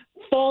has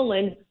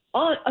fallen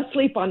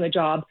asleep on the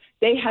job.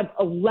 They have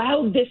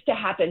allowed this to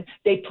happen.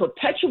 They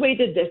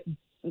perpetuated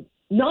this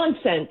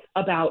nonsense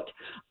about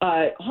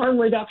harm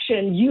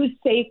reduction, use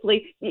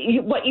safely.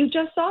 What you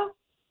just saw,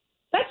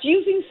 that's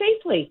using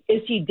safely.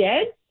 Is he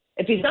dead?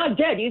 If he's not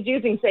dead, he's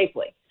using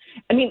safely.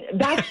 I mean,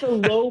 that's the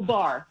low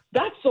bar.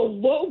 That's the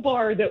low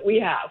bar that we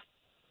have,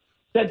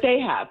 that they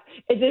have.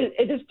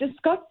 It is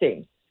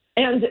disgusting.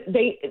 And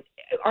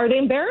are they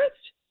embarrassed?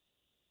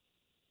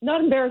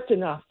 Not embarrassed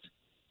enough.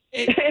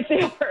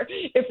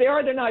 If they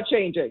are, they're not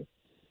changing.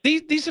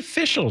 These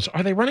officials,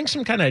 are they running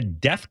some kind of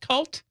death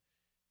cult?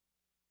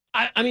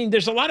 I mean,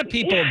 there's a lot of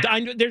people. Yeah.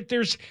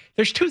 There's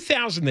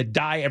 2,000 that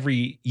die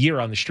every year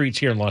on the streets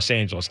here in Los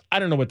Angeles. I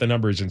don't know what the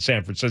number is in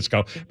San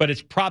Francisco, but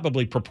it's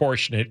probably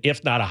proportionate,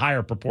 if not a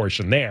higher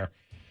proportion there.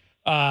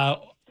 I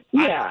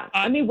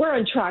mean, we're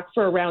on track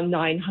for around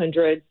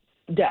 900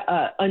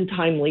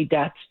 untimely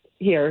deaths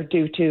here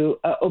due to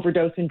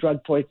overdose and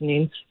drug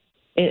poisonings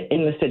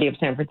in the city of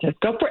San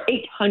Francisco for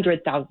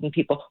 800,000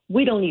 people.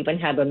 We don't even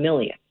have 1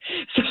 million.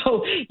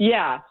 So,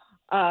 yeah.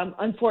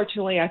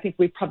 Unfortunately, I think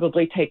we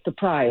probably take the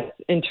prize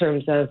in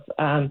terms of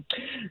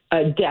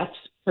deaths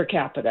per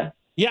capita.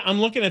 Yeah, I'm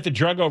looking at the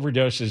drug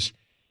overdoses.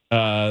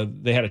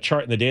 They had a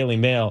chart in the Daily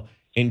Mail.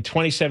 In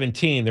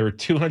 2017, there were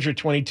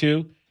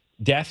 222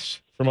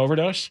 deaths from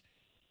overdose.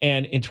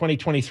 And in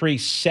 2023,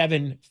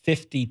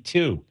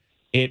 752.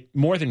 It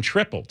more than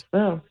tripled.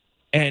 Oh,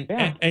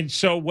 and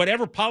so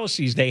whatever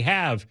policies they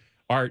have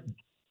are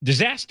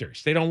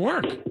disasters. They don't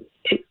work.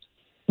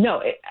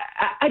 No,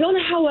 I don't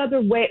know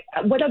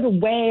what other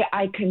way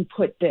I can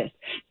put this.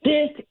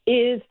 This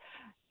is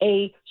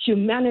a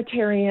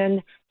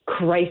humanitarian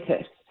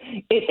crisis.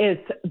 It has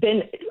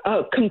been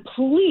a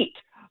complete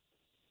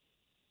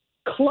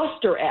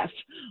cluster F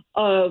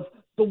of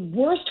the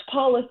worst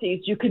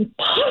policies you can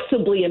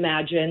possibly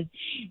imagine,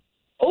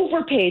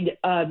 overpaid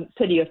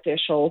city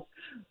officials,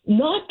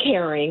 not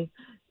caring,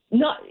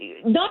 not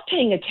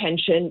paying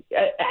attention.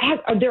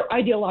 They're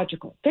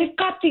ideological. They've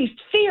got these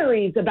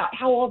theories about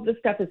how all this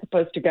stuff is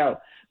supposed to go,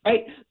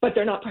 right? But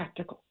they're not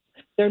practical.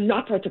 They're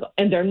not practical,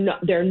 and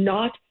they're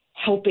not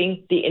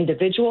helping the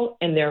individual,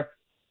 and they're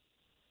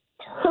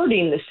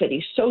hurting the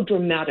city so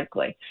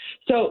dramatically.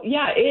 So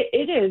yeah,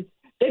 it is.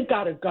 They've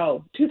got to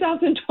go.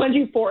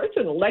 2024, it's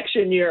an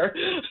election year.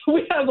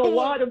 We have a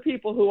lot of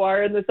people who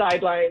are in the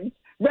sidelines,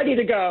 ready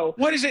to go.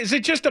 What is it? Is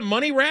it just a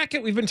money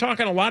racket? We've been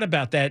talking a lot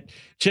about that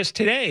just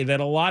today, that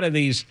a lot of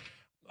these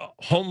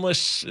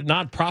homeless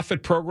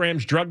nonprofit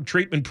programs, drug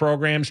treatment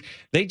programs,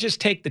 they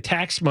just take the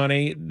tax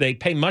money. They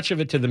pay much of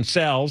it to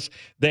themselves.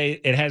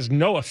 It has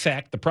no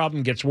effect. The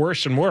problem gets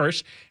worse and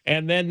worse.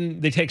 And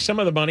then they take some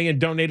of the money and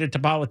donate it to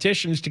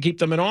politicians to keep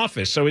them in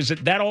office. So is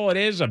it that all it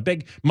is, a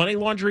big money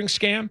laundering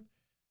scam?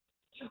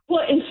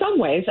 Well, in some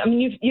ways, I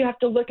mean, you have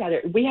to look at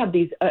it. We have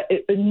these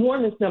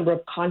enormous number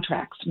of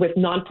contracts with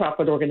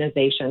nonprofit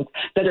organizations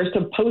that are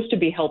supposed to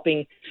be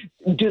helping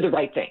do the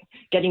right thing,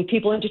 getting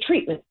people into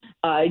treatment,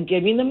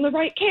 giving them the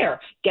right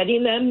care,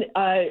 getting them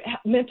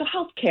mental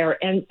health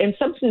care and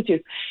substance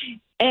use.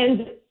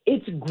 And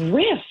it's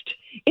grift.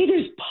 It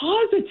is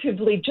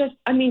positively just,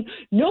 I mean,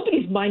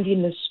 nobody's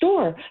minding the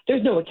store.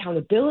 There's no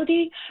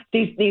accountability.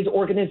 These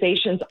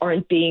organizations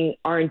aren't being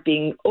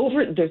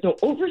there's no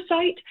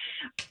oversight.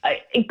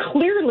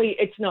 Clearly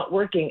it's not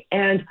working.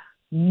 And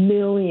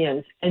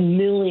millions and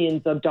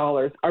millions of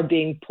dollars are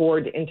being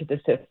poured into the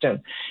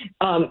system.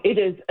 It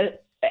is,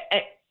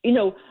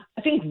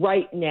 I think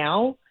right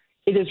now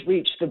it has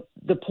reached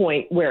the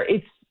point where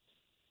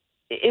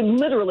it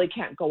literally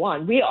can't go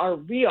on. We are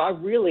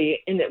really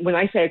in it. When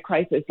I say a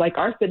crisis, like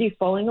our city's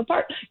falling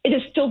apart. It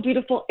is still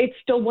beautiful. It's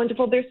still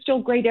wonderful. There's still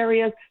great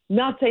areas.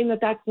 Not saying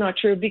that that's not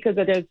true, because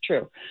it is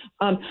true.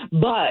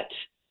 But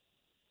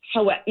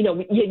how,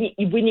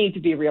 we need to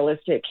be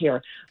realistic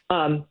here.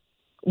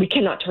 We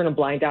cannot turn a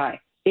blind eye.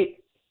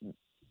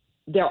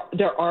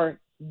 There are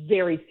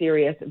very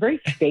serious, very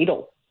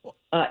fatal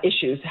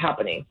issues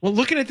happening. Well,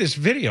 looking at this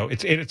video,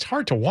 it's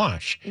hard to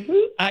watch.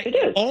 Mm-hmm. It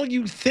is. All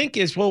you think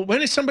is, well, when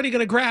is somebody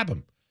going to grab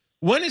him?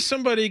 When is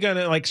somebody going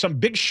to, like some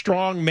big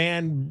strong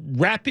man,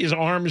 wrap his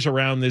arms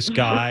around this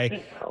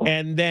guy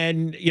and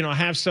then,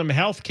 have some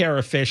healthcare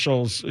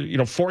officials,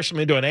 force him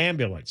into an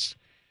ambulance?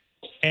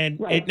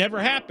 And It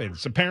never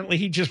happens. Apparently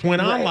he just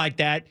went on like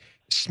that,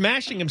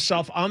 smashing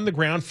himself on the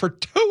ground for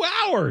 2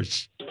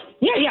 hours.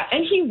 Yeah.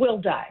 And he will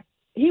die.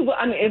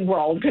 We're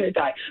all going to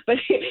die, but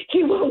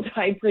he will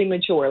die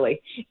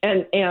prematurely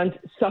and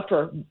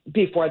suffer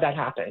before that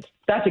happens.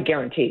 That's a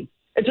guarantee.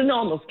 It's an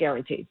almost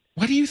guarantee.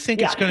 What do you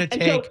think it's going to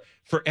take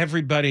for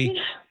everybody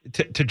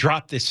to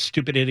drop this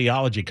stupid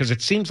ideology? Because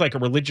it seems like a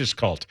religious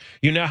cult.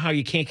 You know how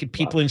you can't get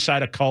people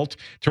inside a cult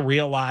to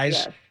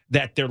realize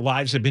that their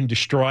lives have been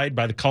destroyed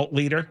by the cult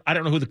leader? I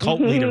don't know who the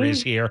cult leader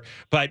is here,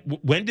 but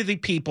when do the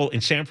people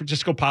in San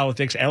Francisco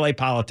politics, LA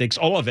politics,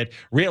 all of it,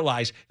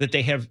 realize that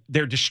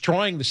they're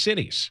destroying the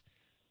cities?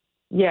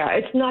 Yeah,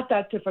 it's not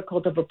that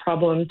difficult of a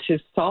problem to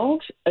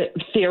solve,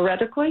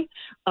 theoretically.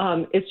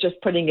 It's just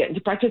putting it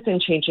into practice and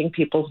changing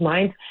people's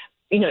minds.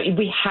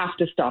 We have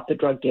to stop the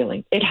drug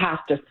dealing. It has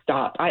to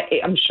stop.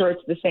 I'm sure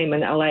it's the same in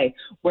LA,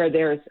 where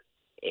there's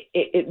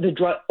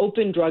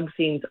open drug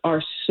scenes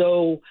are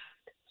so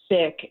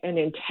thick and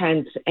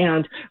intense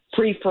and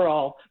free for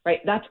all,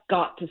 right? That's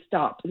got to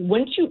stop.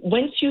 Once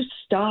you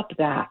stop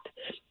that,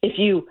 if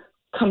you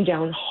come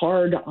down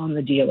hard on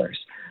the dealers,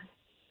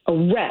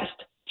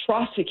 arrest,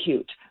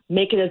 prosecute,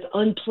 make it as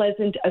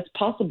unpleasant as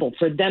possible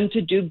for them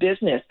to do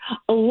business,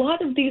 a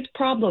lot of these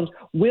problems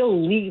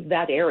will leave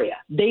that area.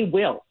 They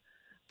will.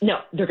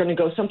 No, they're going to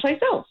go someplace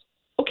else.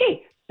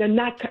 Okay, then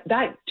that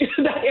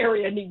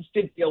area needs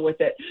to deal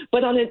with it.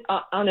 But on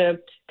a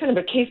kind of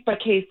a case by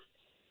case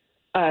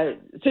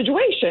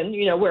situation,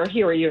 where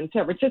here are you in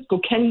San Francisco?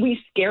 Can we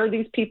scare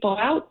these people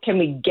out? Can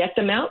we get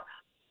them out?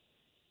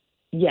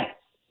 Yes,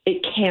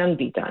 it can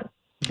be done.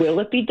 Will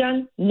it be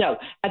done? No.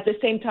 At the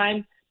same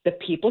time, the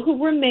people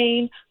who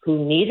remain,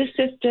 who need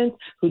assistance,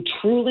 who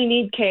truly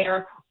need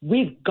care,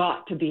 we've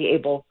got to be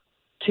able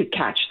to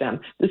catch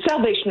them. The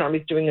Salvation Army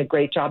is doing a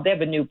great job. They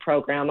have a new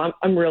program.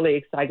 I'm really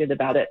excited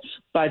about it.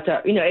 But,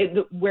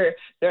 where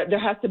there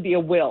has to be a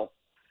will.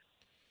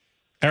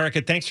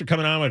 Erica, thanks for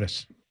coming on with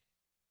us.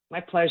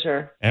 My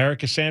pleasure.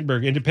 Erica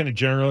Sandberg, independent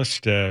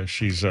journalist.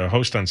 She's a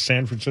host on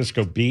San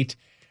Francisco Beat.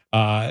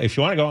 If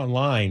you want to go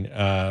online,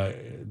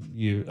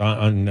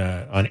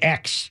 on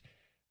X,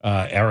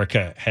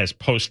 Erica has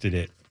posted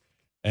it.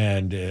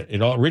 And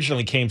it all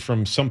originally came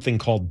from something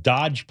called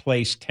Dodge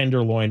Place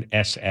Tenderloin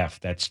SF.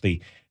 That's the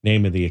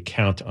name of the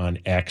account on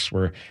X.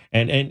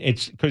 And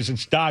it's because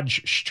it's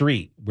Dodge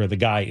Street where the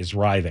guy is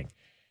writhing.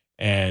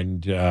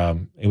 And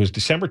it was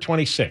December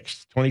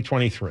 26th,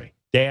 2023,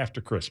 day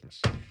after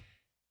Christmas.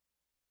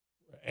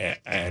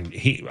 And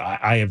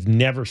I have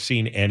never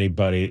seen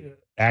anybody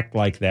act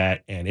like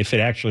that. And if it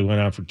actually went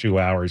on for 2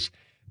 hours,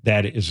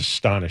 that is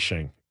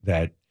astonishing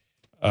that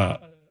a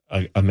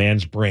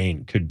man's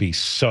brain could be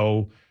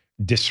so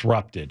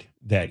disrupted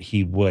that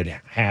he would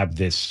have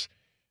this.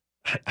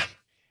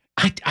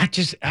 He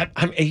just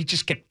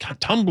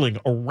kept tumbling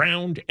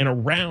around and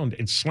around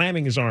and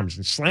slamming his arms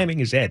and slamming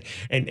his head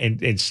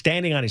and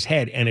standing on his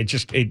head. And he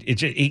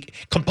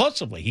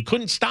compulsively, he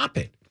couldn't stop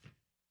it.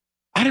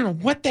 I don't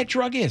know what that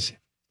drug is.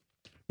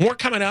 More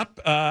coming up.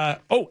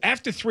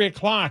 After 3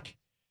 o'clock.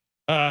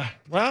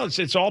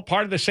 It's all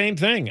part of the same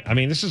thing. I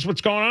mean, this is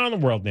what's going on in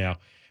the world now.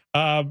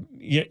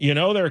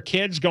 There are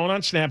kids going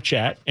on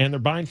Snapchat and they're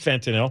buying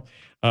fentanyl.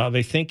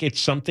 They think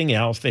it's something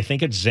else. They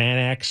think it's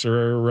Xanax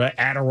or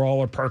Adderall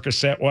or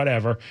Percocet,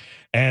 whatever.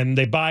 And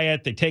they buy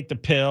it. They take the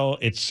pill.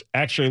 It's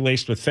actually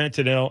laced with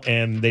fentanyl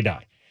and they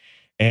die.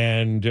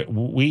 And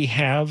we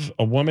have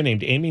a woman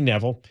named Amy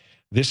Neville.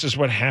 This is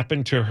what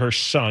happened to her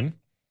son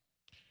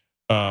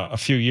a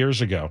few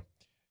years ago,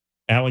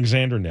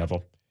 Alexander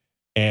Neville.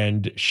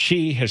 And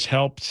she has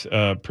helped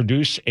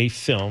produce a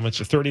film. It's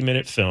a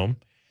 30-minute film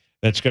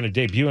that's going to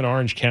debut in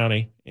Orange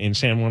County in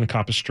San Juan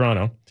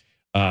Capistrano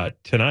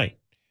tonight.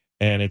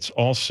 And it's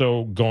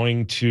also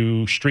going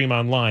to stream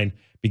online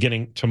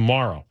beginning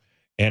tomorrow.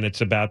 And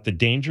it's about the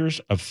dangers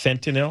of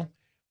fentanyl,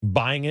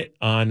 buying it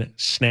on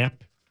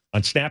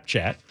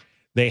Snapchat.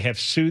 They have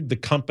sued the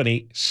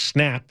company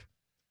Snap.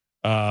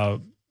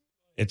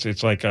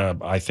 It's like,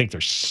 I think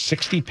there's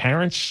 60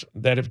 parents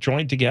that have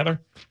joined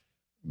together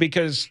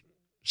because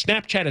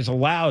Snapchat has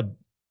allowed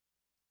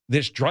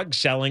this drug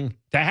selling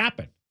to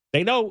happen.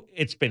 They know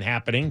it's been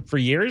happening for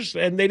years,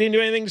 and they didn't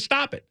do anything to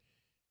stop it.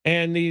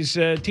 And these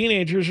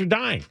teenagers are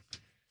dying.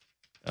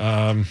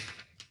 So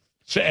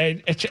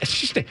it's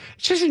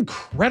just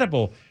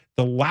incredible,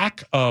 the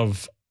lack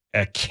of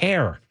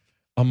care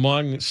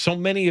among so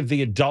many of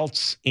the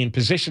adults in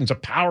positions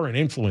of power and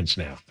influence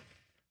now.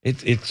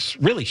 It's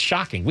really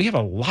shocking. We have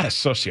a lot of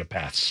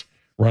sociopaths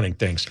running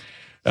things.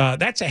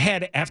 That's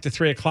ahead after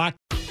 3 o'clock.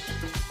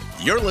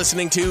 You're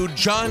listening to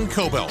John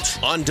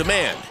Kobylt on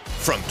demand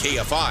from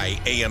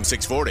KFI AM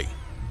 640.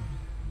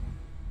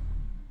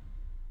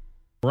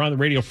 We're on the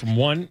radio from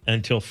 1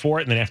 until 4,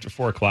 and then after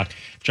 4 o'clock,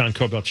 John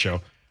Kobylt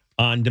Show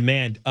on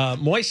demand.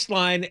 Moist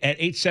line at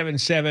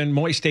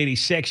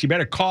 877-MOIST-86. You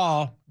better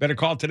call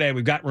today.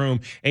 We've got room.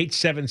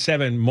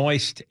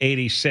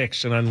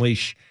 877-MOIST-86 and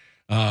unleash,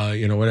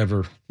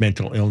 whatever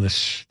mental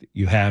illness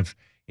you have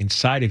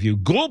inside of you.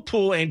 Ghoul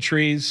pool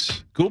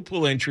entries.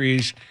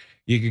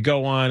 You could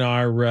go on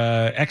our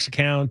X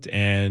account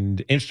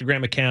and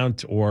Instagram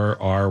account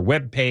or our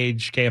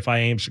webpage,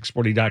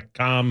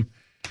 KFIAM640.com.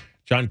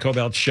 John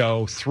Kobylt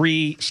Show.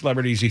 3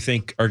 celebrities you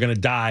think are going to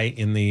die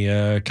in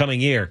the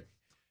coming year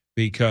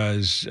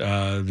because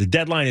the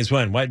deadline is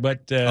when? What?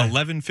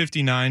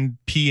 11:59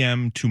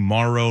 p.m.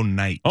 tomorrow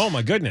night. Oh,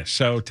 my goodness.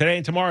 So today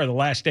and tomorrow are the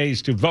last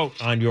days to vote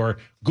on your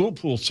Ghoul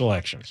Pool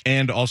selections.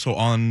 And also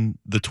on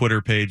the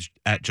Twitter page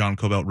at John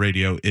Kobylt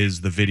Radio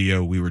is the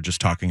video we were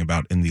just talking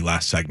about in the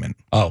last segment.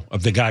 Oh,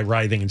 of the guy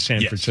writhing in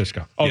San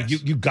Francisco. Oh,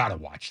 yes. You got to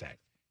watch that.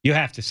 You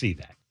have to see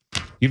that.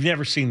 You've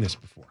never seen this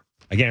before.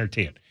 I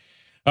guarantee it.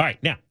 All right.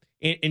 Now,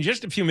 in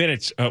just a few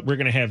minutes, we're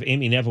going to have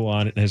Amy Neville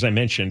on. And as I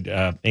mentioned,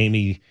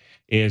 Amy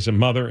is a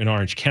mother in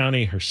Orange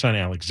County. Her son,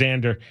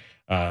 Alexander,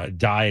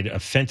 died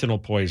of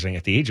fentanyl poisoning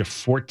at the age of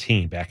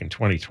 14 back in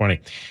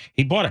 2020.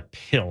 He bought a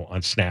pill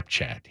on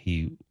Snapchat.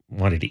 He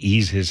wanted to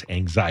ease his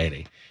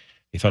anxiety.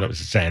 He thought it was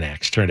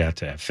Xanax. Turned out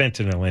to have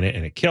fentanyl in it,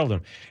 and it killed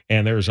him.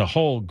 And there was a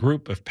whole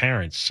group of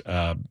parents,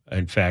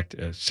 in fact,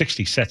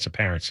 60 sets of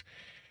parents,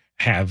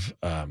 have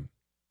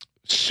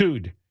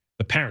sued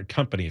the parent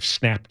company of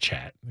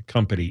Snapchat. The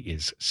company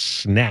is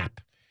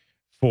Snap,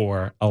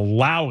 for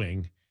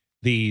allowing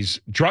these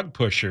drug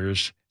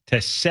pushers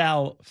to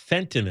sell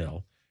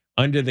fentanyl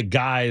under the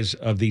guise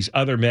of these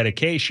other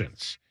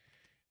medications.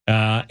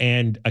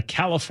 And a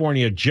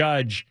California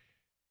judge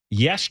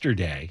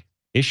yesterday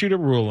issued a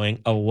ruling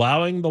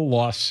allowing the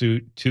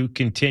lawsuit to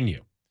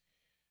continue.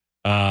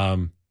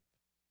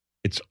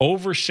 It's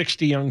over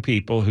 60 young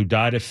people who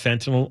died of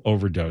fentanyl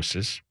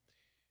overdoses.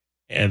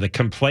 And the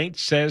complaint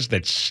says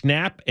that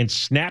Snap and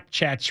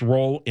Snapchat's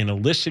role in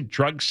illicit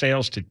drug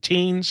sales to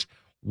teens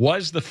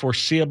was the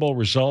foreseeable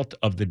result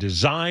of the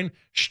design,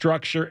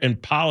 structure,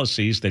 and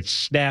policies that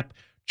Snap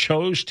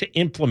chose to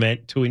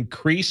implement to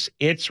increase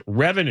its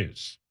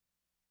revenues.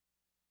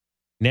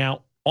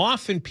 Now,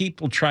 often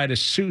people try to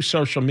sue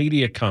social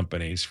media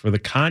companies for the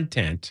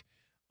content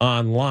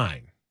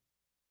online.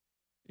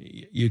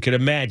 You could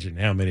imagine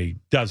how many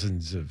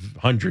dozens of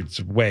hundreds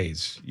of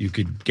ways you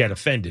could get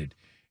offended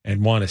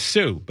and want to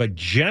sue. But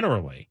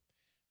generally,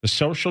 the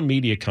social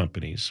media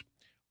companies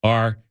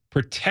are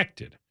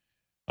protected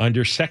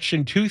under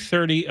Section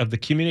 230 of the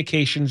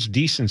Communications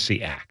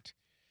Decency Act.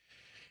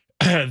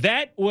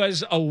 That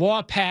was a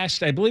law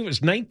passed, I believe it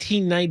was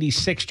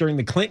 1996 during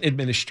the Clinton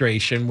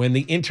administration when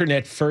the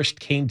internet first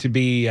came to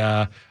be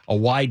a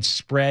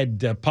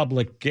widespread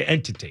public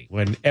entity,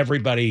 when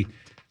everybody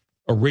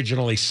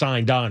originally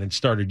signed on and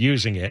started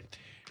using it.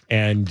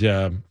 And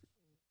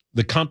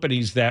the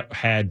companies that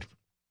had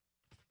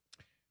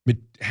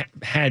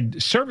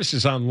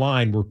services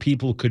online where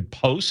people could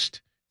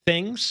post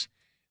things,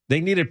 they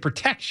needed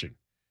protection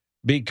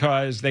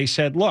because they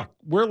said, look,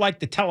 we're like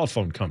the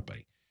telephone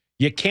company.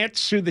 You can't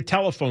sue the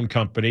telephone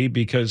company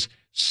because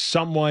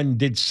someone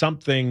did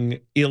something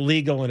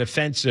illegal and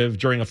offensive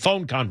during a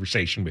phone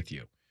conversation with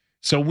you.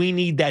 So we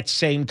need that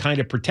same kind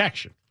of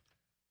protection.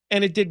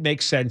 And it did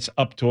make sense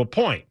up to a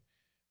point.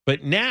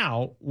 But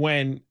now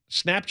when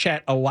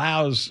Snapchat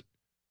allows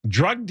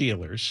drug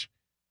dealers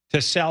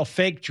to sell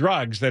fake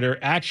drugs that are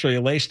actually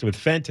laced with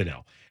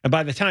fentanyl, and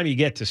by the time you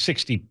get to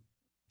 60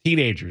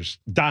 teenagers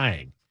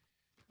dying,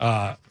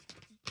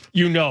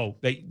 you know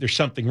that there's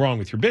something wrong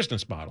with your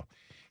business model.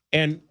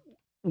 And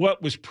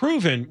what was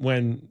proven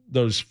when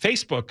those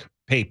Facebook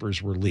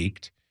papers were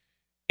leaked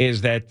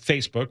is that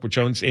Facebook, which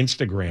owns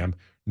Instagram,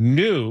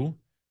 knew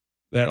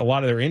that a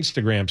lot of their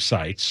Instagram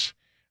sites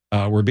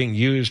were being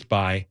used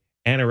by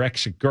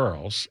anorexic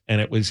girls, and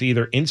it was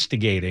either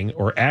instigating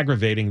or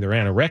aggravating their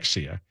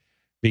anorexia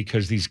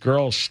because these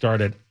girls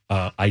started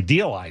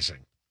idealizing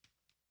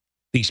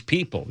these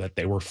people that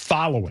they were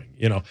following.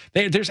 You know,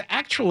 there's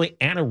actually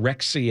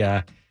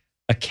anorexia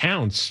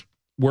accounts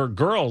where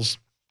girls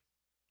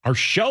are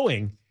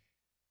showing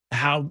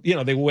how, you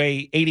know, they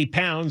weigh 80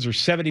 pounds or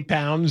 70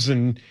 pounds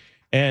and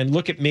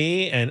look at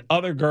me, and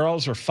other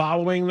girls are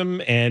following them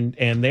and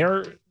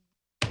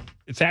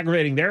it's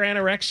aggravating their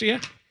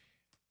anorexia.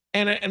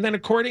 And then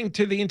according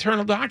to the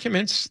internal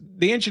documents,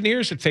 the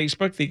engineers at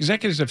Facebook, the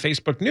executives at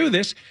Facebook knew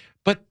this,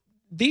 but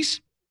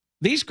these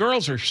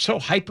girls are so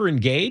hyper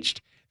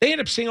engaged, they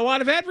end up seeing a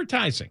lot of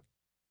advertising.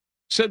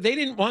 So they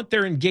didn't want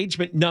their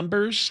engagement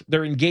numbers,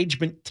 their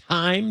engagement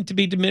time to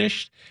be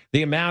diminished,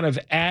 the amount of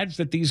ads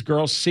that these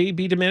girls see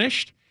be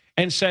diminished.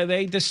 And so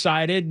they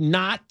decided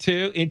not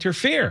to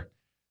interfere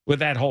with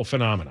that whole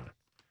phenomenon.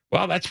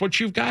 Well, that's what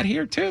you've got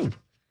here, too.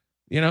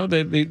 You know,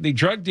 the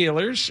drug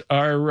dealers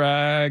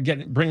are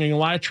bringing a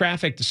lot of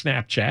traffic to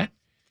Snapchat,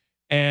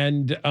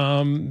 and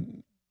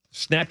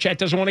Snapchat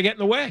doesn't want to get in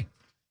the way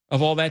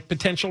of all that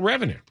potential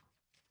revenue.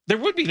 There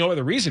would be no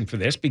other reason for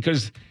this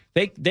because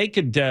they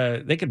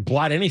could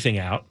blot anything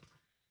out.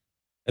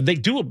 They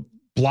do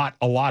blot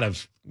a lot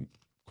of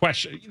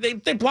questions.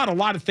 They blot a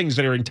lot of things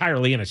that are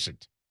entirely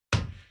innocent.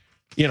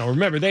 You know,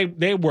 remember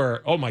they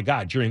were, oh my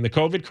God, during the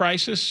COVID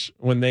crisis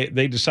when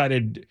they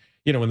decided,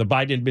 you know, when the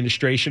Biden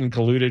administration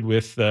colluded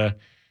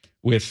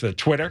with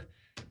Twitter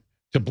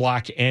to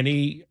block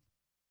any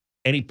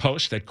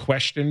post that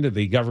questioned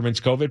the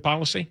government's COVID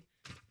policy.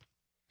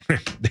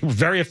 They were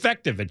very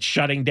effective at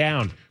shutting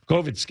down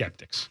COVID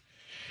skeptics.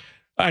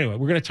 Anyway,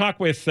 we're going to talk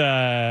with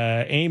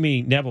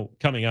Amy Neville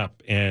coming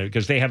up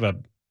because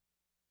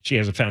she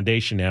has a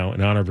foundation now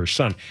in honor of her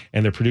son,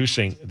 and they're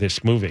producing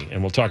this movie,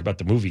 and we'll talk about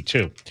the movie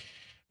too.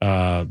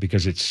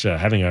 Because it's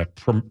having a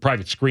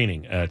private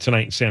screening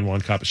tonight in San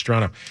Juan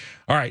Capistrano.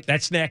 All right,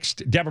 that's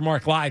next. Deborah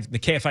Mark live in the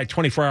KFI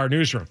 24-hour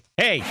newsroom.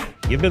 Hey,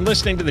 you've been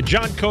listening to the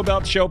John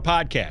Kobylt Show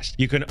podcast.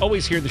 You can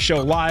always hear the show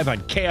live on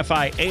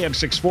KFI AM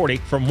 640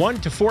 from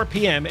 1 to 4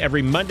 p.m.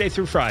 every Monday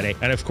through Friday,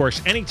 and of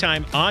course,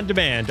 anytime on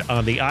demand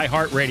on the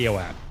iHeart Radio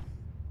app.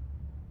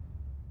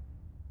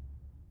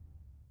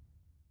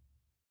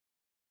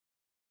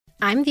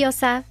 I'm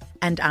Diosa.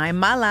 And I'm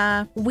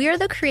Mala. We're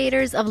the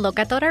creators of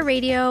Locatora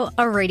Radio,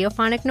 a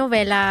radiophonic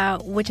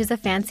novela, which is a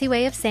fancy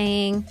way of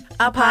saying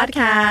a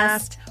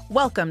podcast.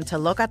 Welcome to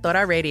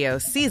Locatora Radio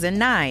Season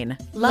 9.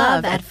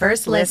 Love at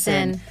First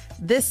Listen.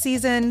 This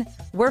season,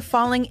 we're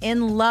falling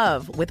in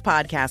love with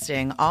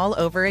podcasting all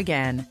over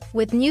again.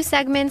 With new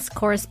segments,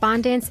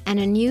 correspondence, and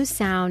a new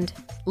sound.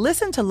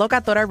 Listen to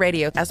Locatora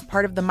Radio as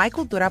part of the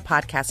Michael Dura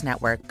Podcast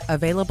Network.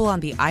 Available on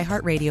the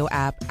iHeartRadio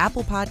app,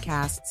 Apple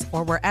Podcasts,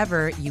 or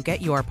wherever you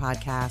get your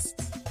podcasts.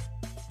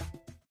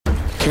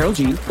 Carol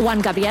G.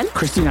 Juan Gabriel.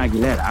 Christina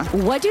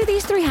Aguilera. What do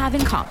these three have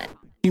in common?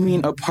 You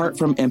mean apart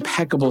from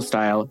impeccable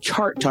style,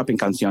 chart-topping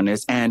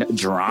canciones, and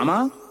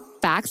drama?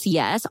 Facts,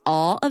 yes,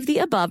 all of the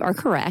above are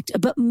correct,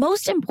 but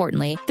most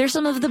importantly, they're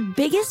some of the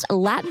biggest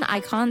Latin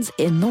icons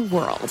in the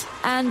world.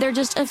 And they're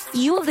just a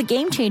few of the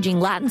game-changing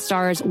Latin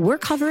stars we're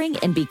covering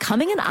in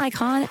Becoming an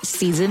Icon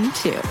Season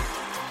 2.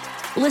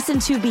 Listen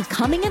to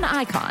Becoming an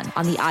Icon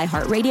on the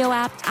iHeartRadio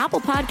app, Apple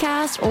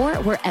Podcasts, or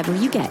wherever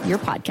you get your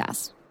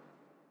podcasts.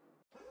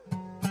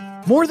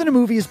 More Than a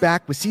Movie is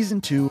back with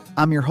Season 2.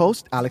 I'm your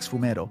host, Alex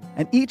Fumero,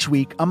 and each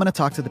week I'm going to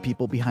talk to the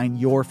people behind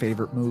your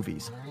favorite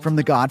movies. From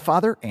The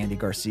Godfather, Andy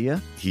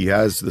Garcia. He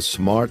has the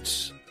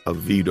smarts of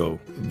Vito,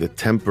 the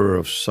temper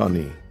of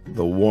Sonny,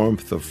 the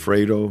warmth of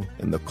Fredo,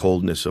 and the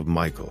coldness of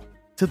Michael.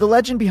 To the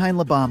legend behind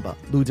La Bamba,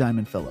 Lou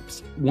Diamond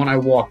Phillips. When I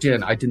walked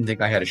in, I didn't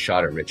think I had a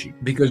shot at Richie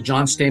because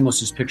John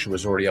Stamos' picture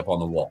was already up on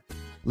the wall.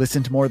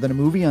 Listen to More Than a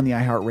Movie on the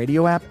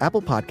iHeartRadio app,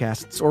 Apple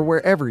Podcasts, or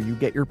wherever you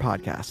get your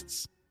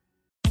podcasts.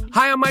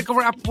 Hi, I'm Michael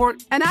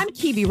Rappaport. And I'm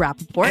Koby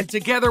Rappaport. And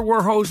together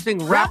we're hosting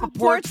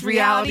Rappaport's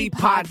Reality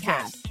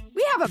Podcast.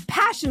 We have a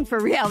passion for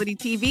reality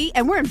TV,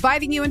 and we're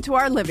inviting you into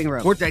our living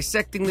room. We're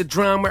dissecting the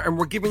drama, and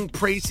we're giving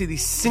praise to the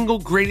single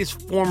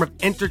greatest form of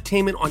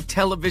entertainment on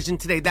television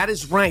today. That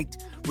is right.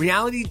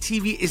 Reality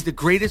TV is the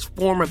greatest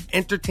form of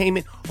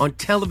entertainment on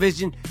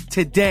television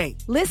today.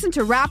 Listen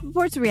to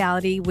Rappaport's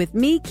Reality with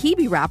me,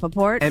 Koby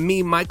Rappaport. And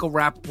me, Michael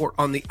Rappaport,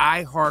 on the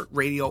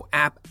iHeartRadio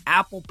app,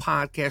 Apple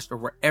Podcast, or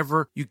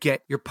wherever you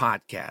get your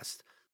podcast.